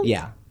wall?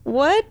 Yeah.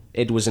 What?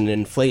 It was an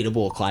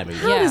inflatable climbing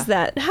wall. How Yeah. is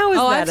that? How is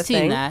Oh, that I've a seen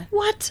thing? that.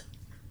 What?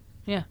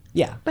 Yeah.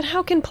 Yeah. But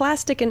how can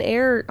plastic and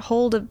air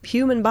hold a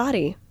human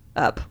body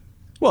up?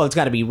 Well, it's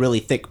got to be really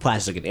thick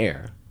plastic and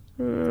air.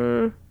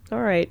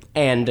 All right.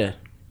 And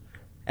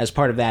as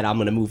part of that, I'm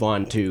going to move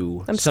on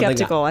to I'm something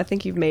skeptical. I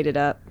think you've made it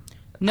up.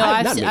 No,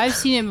 I've not made- I've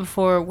seen it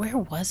before. Where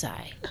was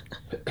I?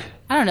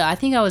 I don't know. I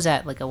think I was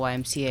at a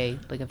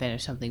YMCA event or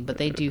something, but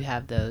they do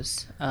have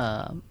those.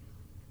 And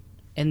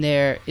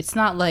it's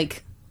not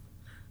like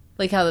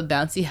how the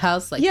bouncy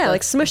house Yeah, the-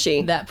 like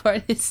smushy. That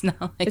part is not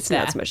like It's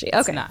that. not smushy.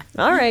 It's Okay. not.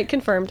 All right,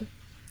 confirmed.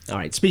 All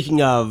right,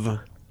 speaking of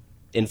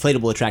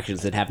inflatable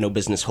attractions that have no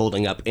business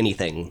holding up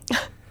anything,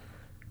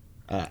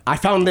 I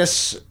found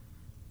this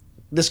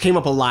came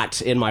up a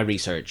lot in my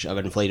research of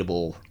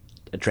inflatable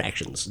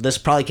attractions. This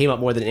probably came up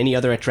more than any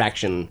other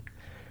attraction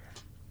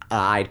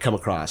I'd come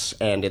across,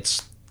 and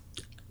it's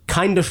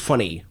kind of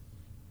funny.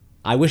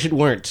 I wish it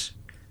weren't,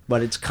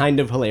 but it's kind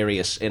of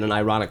hilarious in an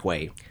ironic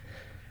way.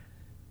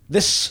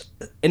 This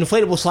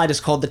inflatable slide is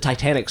called the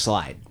Titanic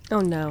slide.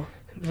 Oh, no.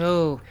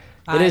 Oh.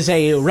 It is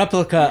a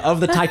replica of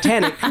the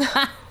Titanic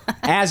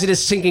as it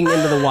is sinking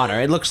into the water.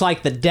 It looks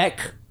like the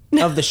deck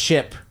of the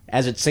ship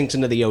as it sinks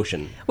into the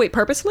ocean. Wait,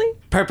 purposely?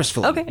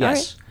 Purposefully, Okay,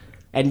 yes.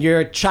 And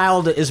your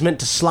child is meant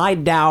to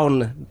slide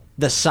down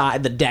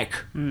the deck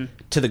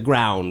to the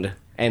ground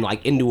and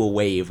into a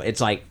wave.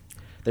 It's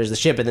there's the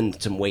ship and then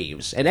some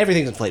waves. And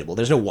everything's inflatable.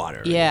 There's no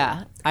water.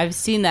 Yeah, I've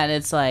seen that.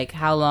 It's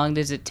how long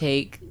does it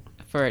take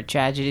for a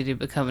tragedy to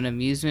become an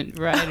amusement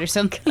ride or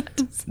something?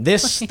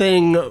 This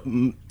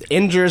thing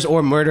injures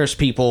or murders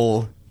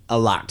people a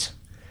lot.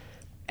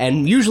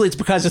 And usually it's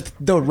because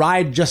the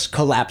ride just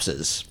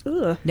collapses.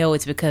 No,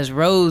 it's because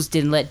Rose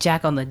didn't let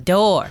Jack on the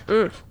door.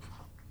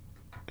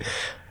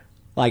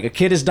 Like, a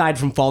kid has died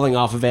from falling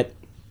off of it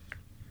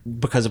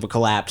because of a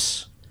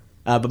collapse.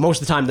 But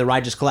most of the time, the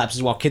ride just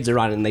collapses while kids are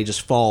on it, and they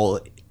just fall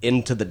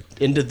into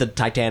the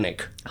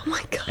Titanic. Oh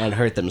my god. And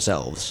hurt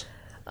themselves.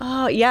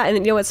 Oh, yeah, and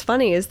you know what's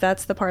funny is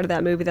that's the part of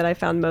that movie that I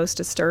found most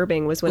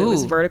disturbing was when it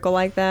was Ooh. vertical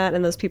like that,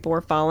 and those people were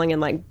falling and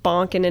like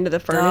bonking into the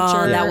furniture.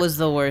 Oh, that was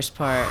the worst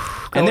part.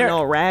 going they're-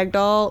 all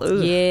ragdoll.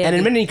 Ugh. Yeah. And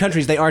in many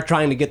countries, they are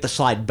trying to get the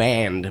slide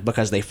banned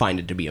because they find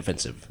it to be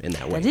offensive in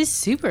that way. That is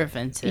super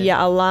offensive.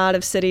 Yeah, a lot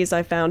of cities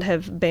I found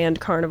have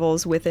banned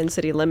carnivals within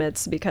city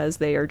limits because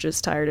they are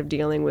just tired of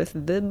dealing with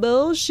the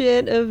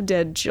bullshit of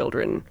dead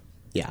children.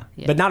 Yeah.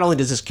 But not only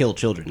does this kill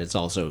children, it's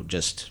also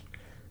just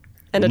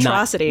An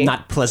atrocity.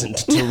 not pleasant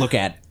to look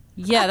at.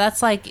 Yeah,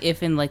 that's like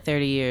if in like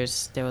 30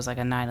 years there was like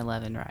a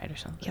 9/11 ride or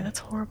something. Yeah, that's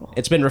horrible.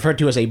 It's been referred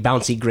to as a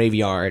bouncy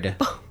graveyard.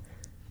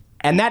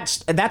 And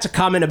that's a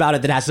comment about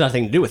it that has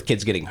nothing to do with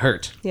kids getting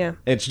hurt. Yeah.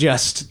 It's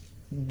just,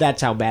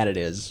 that's how bad it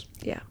is.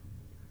 Yeah.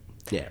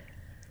 Yeah.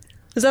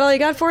 Is that all you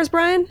got for us,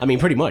 Brian? I mean,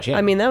 pretty much, yeah.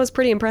 I mean, that was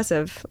pretty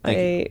impressive.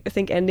 Thank I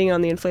think ending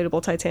on the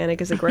inflatable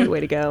Titanic is a great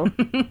way to go.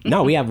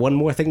 No, we have one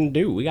more thing to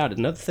do. We got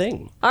another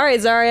thing. All right,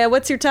 Zaria,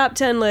 what's your top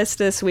 10 list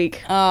this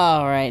week?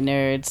 All right,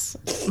 nerds.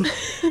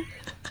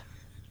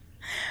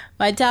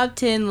 My top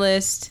 10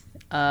 list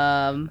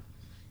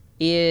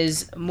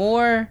is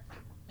more,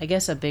 I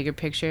guess, a bigger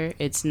picture.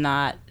 It's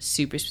not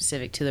super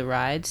specific to the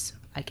rides.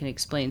 I can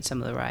explain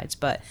some of the rides,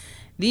 but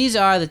these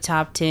are the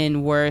top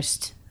 10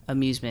 worst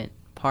amusement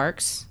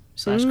parks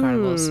 /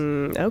 carnivals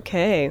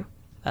Okay.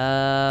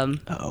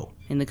 Uh-oh.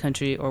 in the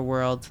country or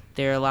world.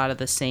 There are a lot of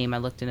the same. I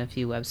looked in a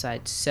few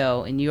websites.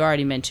 So, and you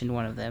already mentioned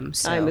one of them.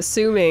 So I'm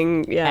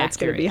assuming, it's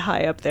going to be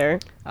Accurate. high up there.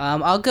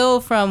 I'll go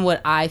from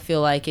what I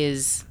feel like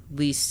is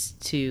least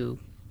to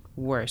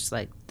worst,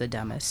 like the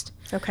dumbest.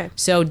 Okay.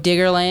 So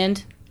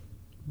Diggerland,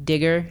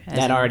 Digger. as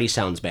That in- already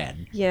sounds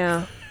bad.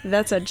 Yeah,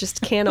 that's a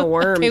just can of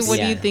worms. Okay, what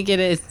do Yeah. you think it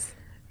is?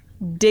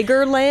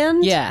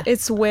 Diggerland? Yeah.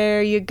 It's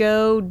where you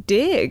go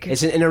dig.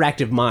 It's an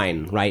interactive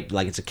mine, right?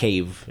 Like it's a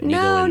cave. And you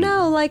go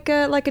No, in. like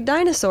a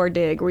dinosaur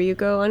dig where you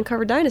go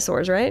uncover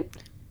dinosaurs, right?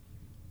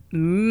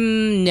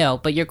 No,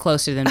 but you're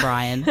closer than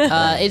Brian.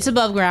 It's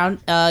above ground.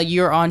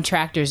 You're on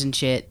tractors and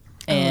shit,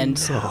 and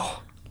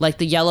like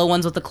the yellow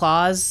ones with the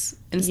claws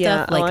and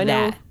Yeah, stuff, like I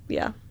know. that.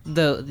 Yeah.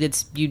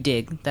 It's you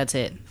dig. That's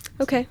it.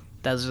 Okay.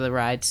 Those are the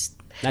rides.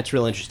 That's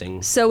real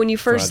interesting. So when you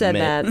first For a said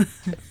that, minute.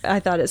 I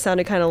thought it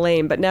sounded kind of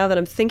lame, but now that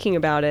I'm thinking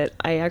about it,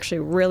 I actually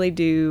really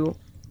do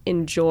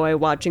enjoy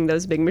watching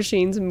those big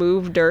machines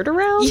move dirt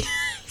around.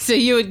 So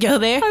you would go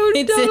there? I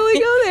would totally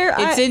go there.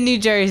 It's in New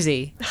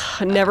Jersey.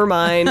 Never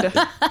mind.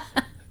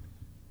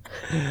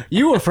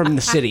 You were from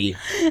the city.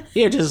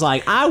 You're just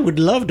like, I would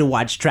love to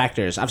watch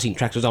tractors. I've seen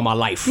tractors all my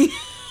life.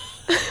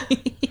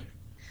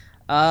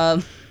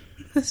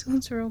 This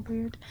one's real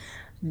weird.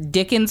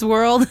 Dickens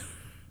World.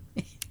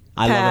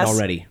 I Pass. love it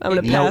already. I'm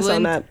going to pass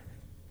on Nope. that.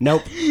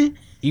 Nope.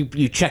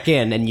 You check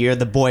in and you're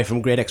the boy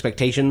from Great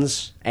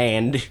Expectations,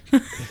 and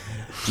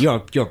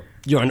you're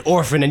an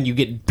orphan and you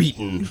get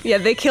beaten. Yeah,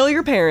 they kill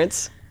your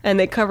parents and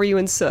they cover you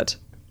in soot.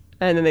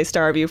 And then they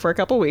starve you for a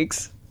couple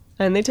weeks.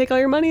 And they take all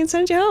your money and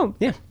send you home.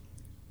 Yeah.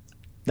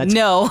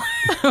 No,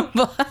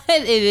 but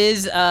it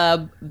is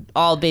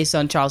all based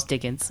on Charles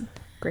Dickens.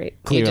 Great.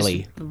 You just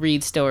Clearly.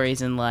 read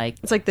stories and like,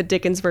 It's like the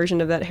Dickens version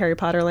of that Harry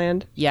Potter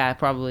land. yeah,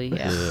 probably,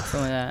 yeah,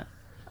 something like that.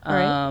 All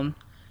right.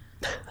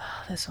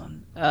 This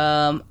one.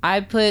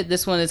 I put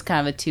this one as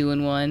kind of a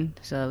 2-in-1.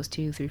 So that was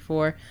 2, 3,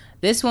 4.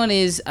 This one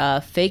is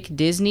fake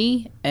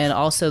Disney and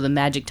also the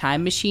Magic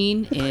Time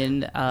Machine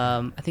in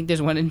I think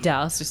there's one in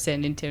Dallas or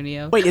San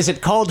Antonio. Wait, is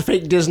it called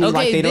fake Disney? Okay,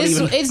 Like they don't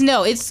this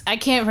even. it's I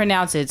can't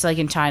pronounce it. It's like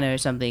in China or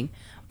something.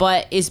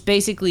 But it's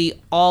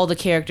basically all the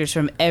characters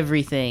from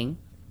everything.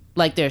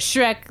 Like there's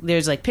Shrek,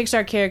 there's like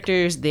Pixar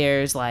characters,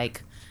 there's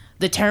like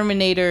the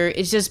Terminator.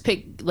 It's just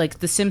like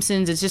the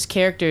Simpsons. It's just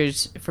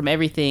characters from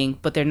everything,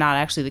 but they're not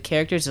actually the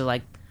characters. They're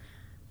like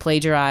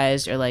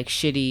plagiarized or like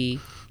shitty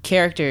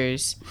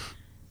characters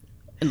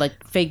and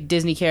like fake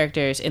Disney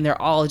characters, and they're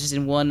all just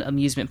in one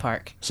amusement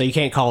park. So you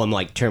can't call him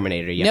like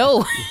Terminator. You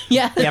No,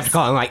 yeah, You have to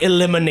call him like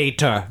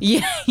Eliminator,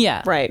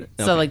 yeah, Right.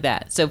 Stuff like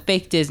that. So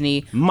fake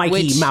Disney, Mikey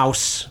which-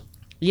 Mouse.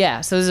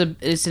 Yeah, so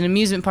it's an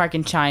amusement park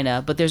in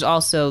China, but there's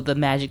also the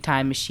Magic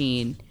Time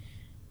Machine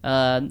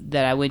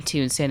that I went to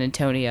in San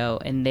Antonio,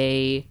 and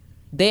they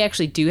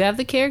actually do have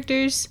the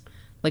characters.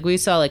 Like we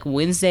saw like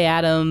Wednesday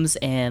Addams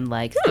and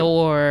like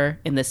Thor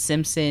and The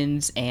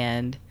Simpsons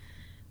and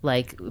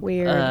like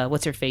Weird.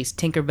 what's her face,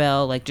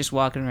 Tinkerbell, like just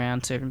walking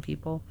around serving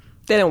people.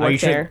 They don't Are you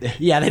work there. sure?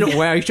 Yeah, they don't.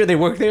 Are you sure they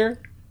work there?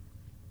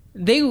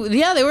 They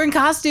were in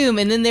costume,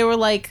 and then they were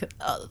like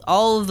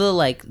all of the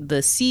like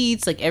the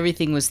seats, like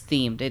everything was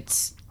themed.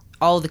 It's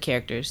all the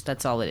characters.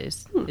 That's all it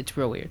is. It's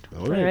real weird.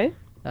 All All right.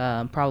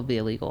 Probably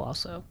illegal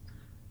also.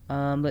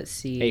 Let's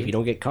see. Hey, if you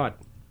don't get caught.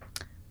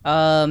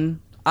 I'll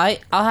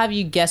have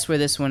you guess where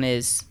this one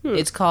is.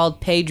 It's called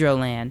Pedro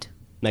Land.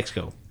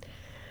 Mexico.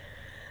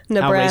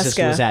 How racist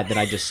Nebraska. was that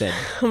I just said?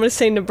 I'm going to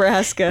say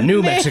Nebraska.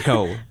 New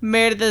Mexico.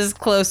 Meredith is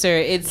closer.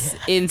 It's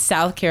in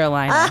South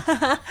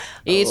Carolina.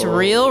 It's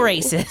real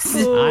racist.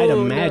 I'd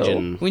no.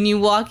 imagine. When you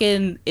walk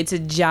in, it's a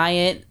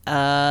giant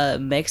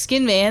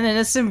Mexican man in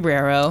a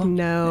sombrero.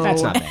 No.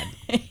 That's not bad.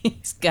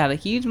 He's got a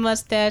huge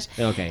mustache.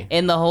 Okay.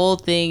 And the whole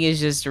thing is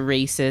just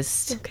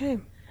racist. Okay.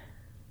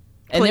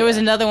 And there was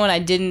another one, I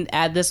didn't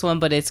add this one,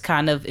 but it's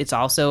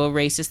also a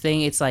racist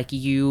thing. It's like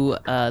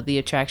the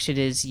attraction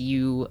is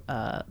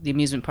the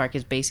amusement park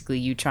is basically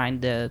you trying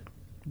to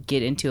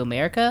get into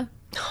America.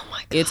 Oh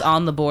my god. It's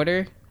on the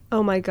border.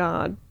 Oh my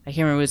god. I can't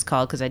remember what it's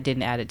called because I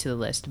didn't add it to the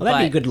list. Well,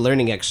 that'd be a but good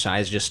learning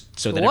exercise just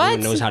so that What?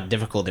 everyone knows how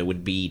difficult it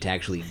would be to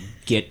actually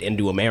get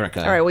into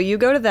America. All right, well, you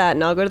go to that,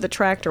 and I'll go to the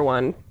tractor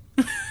one.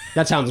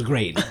 That sounds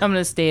great. I'm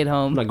gonna stay at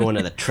home. I'm not going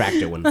to the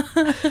tractor one.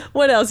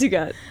 What else you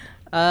got?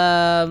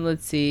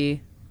 Let's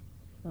see.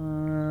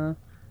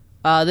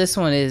 This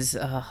one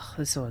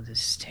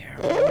is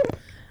terrible.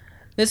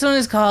 This one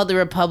is called the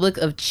Republic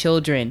of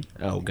Children,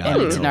 Oh, God.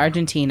 and it's in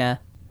Argentina.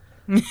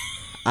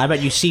 I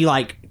bet you see,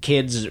 like,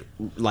 kids,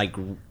 like,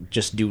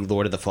 just do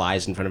Lord of the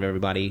Flies in front of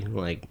everybody.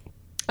 Like,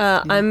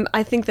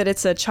 I think that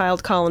it's a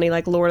child colony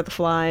like Lord of the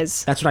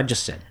Flies, that's what I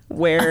just said.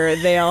 where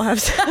they all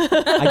have.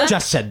 I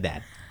just said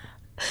that.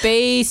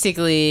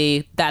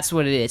 Basically, that's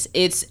what it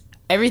is.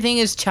 Everything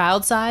is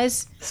child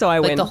size. So I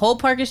Like win. the whole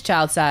park is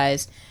child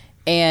size,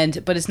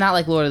 but it's not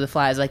like Lord of the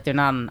Flies. Like they're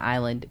not on an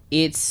island.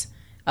 It's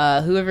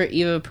whoever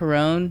Eva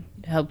Perón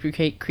helped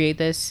create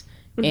this,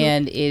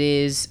 and it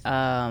is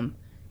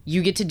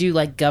you get to do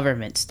like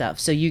government stuff.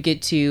 So you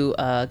get to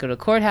go to a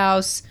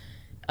courthouse,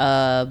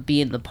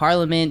 be in the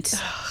parliament,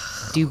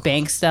 do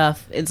bank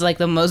stuff. It's like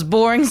the most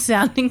boring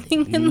sounding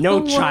thing in the No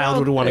world. child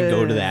would want to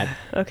go to that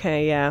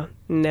Okay, yeah.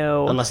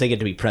 No. unless they get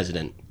to be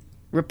president.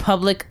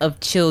 Republic of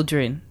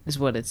Children is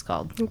what it's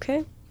called.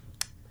 Okay.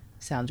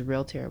 Sounds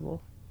real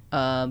terrible.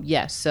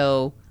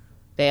 So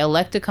they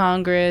elect a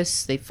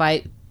Congress. They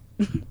fight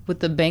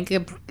with the bank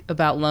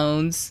about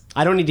loans.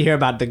 I don't need to hear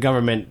about the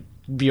government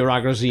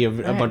bureaucracy of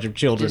a bunch of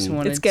children. Just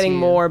wanted It's getting to-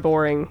 more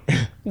boring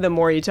the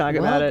more you talk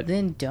Well, about it.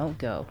 then don't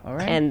go. All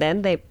right. And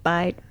then they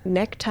buy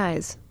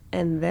neckties.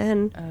 And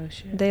then oh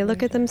shit. they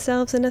look at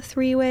themselves in a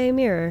three-way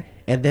mirror.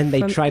 And then they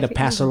From try to every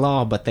pass a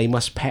law, but they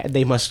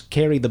must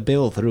carry the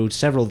bill through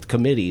several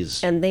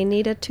committees. And they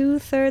need a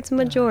 2/3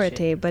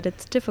 majority, but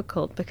it's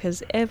difficult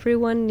because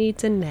everyone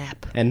needs a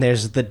nap. And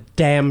there's the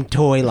damn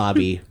toy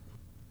lobby.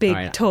 Big All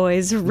right.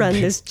 toys run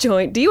this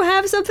joint. Do you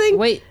have something?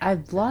 Wait,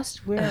 I've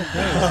lost where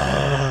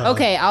I was.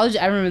 Okay, I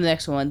remember the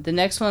next one. The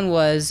next one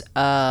was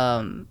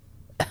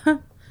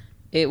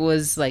it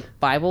was like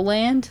Bible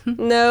Land.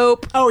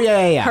 Nope. Oh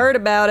yeah. Heard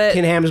about it.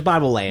 Ken Ham's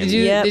Bible Land.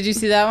 Yep. Did you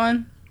see that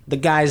one?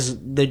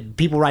 The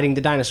people riding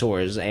the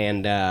dinosaurs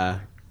and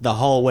the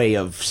hallway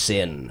of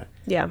sin.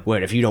 Yeah.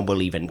 Where if you don't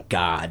believe in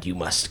God, you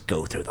must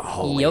go through the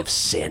hallway Yep. of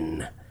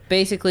sin.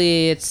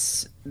 Basically,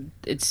 it's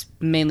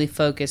mainly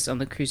focused on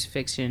the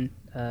crucifixion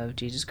of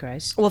Jesus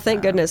Christ. Well,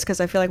 thank goodness, because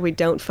I feel like we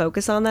don't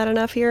focus on that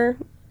enough here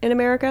in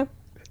America.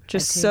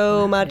 Just take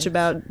so that much as-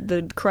 about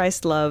the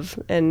Christ love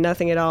and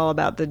nothing at all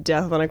about the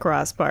death on a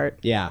cross part.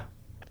 Yeah.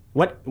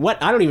 What?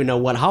 I don't even know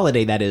what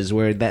holiday that is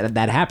where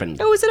that happened.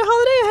 Oh, was it a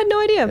holiday? I had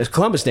no idea. It was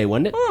Columbus Day,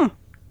 wasn't it?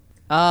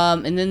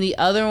 And then the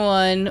other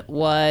one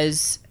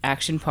was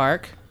Action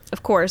Park.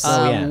 Of course.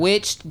 yeah.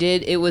 Which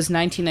it was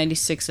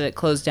 1996 that it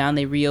closed down.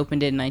 They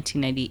reopened it in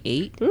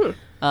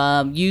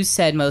 1998. You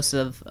said most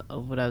of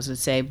what I was going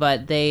to say,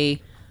 but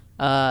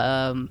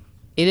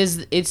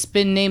it's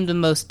been named the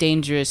most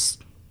dangerous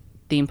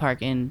theme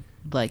park in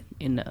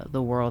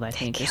the world, I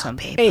think, or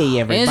something. Hey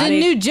And it's everybody. in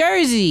New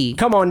Jersey.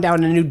 Come on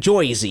down to New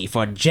Jersey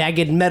for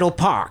Jagged Metal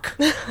Park.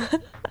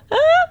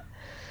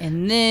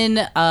 And then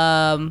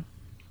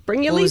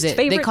Bring your what was least it?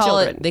 favorite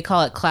children. They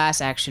call it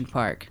Class Action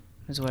Park.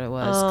 Is what it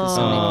was. 'Cause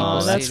so many people Oh,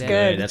 see that's that.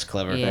 good. That's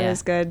clever. Yeah. That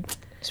is good.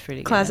 It's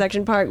pretty good. Class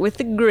Action Park with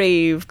the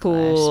grave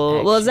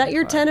pool. Well, is that Action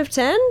your Park. 10 of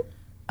 10?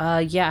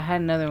 Yeah, I had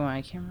another one.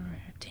 I can't remember.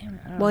 Damn it.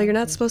 I don't Well, know. you're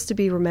not supposed to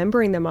be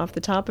remembering them off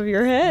the top of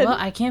your head. Well,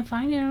 I can't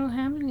find it. I don't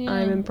have it.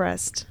 I'm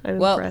impressed. I'm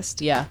Well,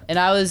 impressed. yeah, and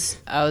I was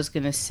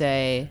gonna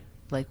say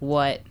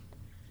what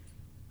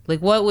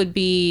would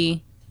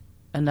be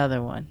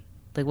another one?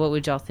 Like, what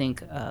would y'all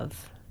think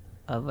of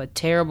a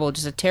terrible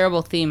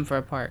theme for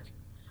a park?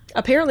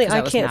 Apparently, 'Cause I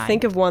that was can't 9.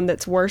 think of one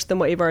that's worse than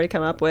what you've already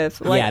come up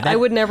with. Like, Yeah, I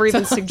would never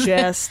even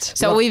suggest.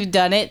 So we've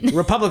done it.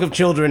 Republic of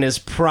Children is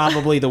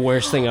probably the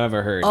worst thing I've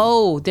ever heard.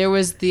 Oh, there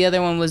was the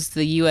other one was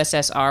the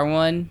USSR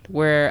one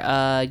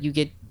where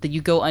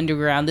you go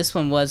underground. This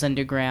one was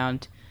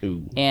underground.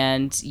 Ooh.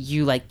 And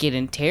you like get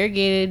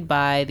interrogated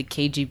by the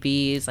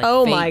KGB. Like,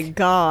 Oh fake. my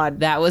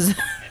god. That was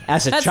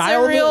As a That's a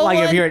child, real like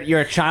if one? you're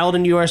a child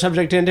and you are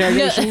subject to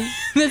interrogation.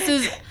 this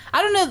is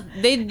I don't know.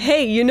 They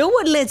Hey, you know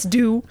what let's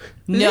do?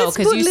 No, Let's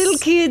 'cause put you little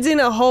s- kids in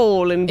a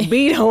hole and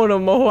beat on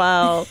them a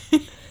while.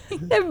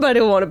 Everybody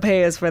will want to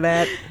pay us for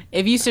that.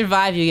 if you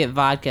survive, you get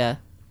vodka.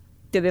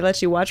 Did they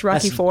let you watch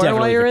Rocky That's IV while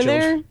definitely you're for in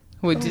there? children.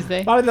 What'd you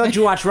say? Why don't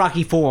you watch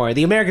Rocky 4?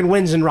 The American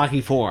wins in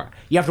Rocky 4.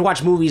 You have to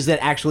watch movies that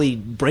actually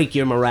break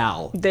your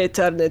morale. They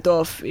turn it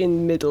off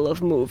in middle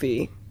of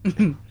movie.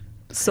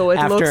 So it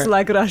After- looks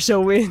like Russia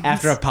wins.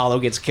 After Apollo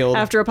gets killed.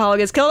 After Apollo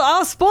gets killed.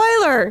 Oh,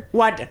 spoiler!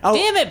 What? Oh,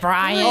 Damn it,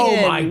 Brian!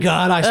 oh my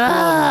God! I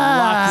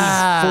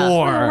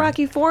spoiled Rocky 4.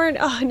 Rocky Four.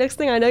 Oh, next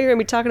thing I know, you're going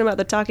to be talking about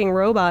the talking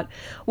robot.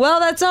 Well,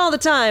 that's all the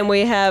time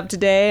we have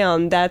today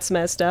on That's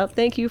Messed Up.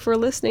 Thank you for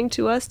listening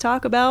to us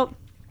talk about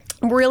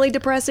really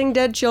depressing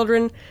dead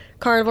children,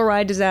 carnival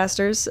ride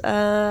disasters.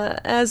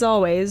 As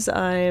always,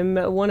 I'm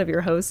one of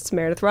your hosts,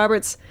 Meredith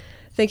Roberts.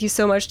 Thank you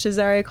so much to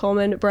Zaria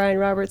Coleman, Brian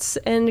Roberts,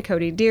 and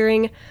Cody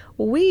Deering.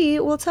 We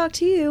will talk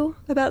to you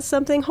about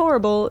something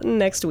horrible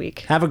next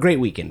week. Have a great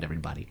weekend,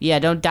 everybody. Yeah,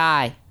 don't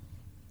die.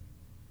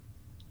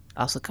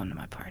 Also come to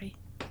my party.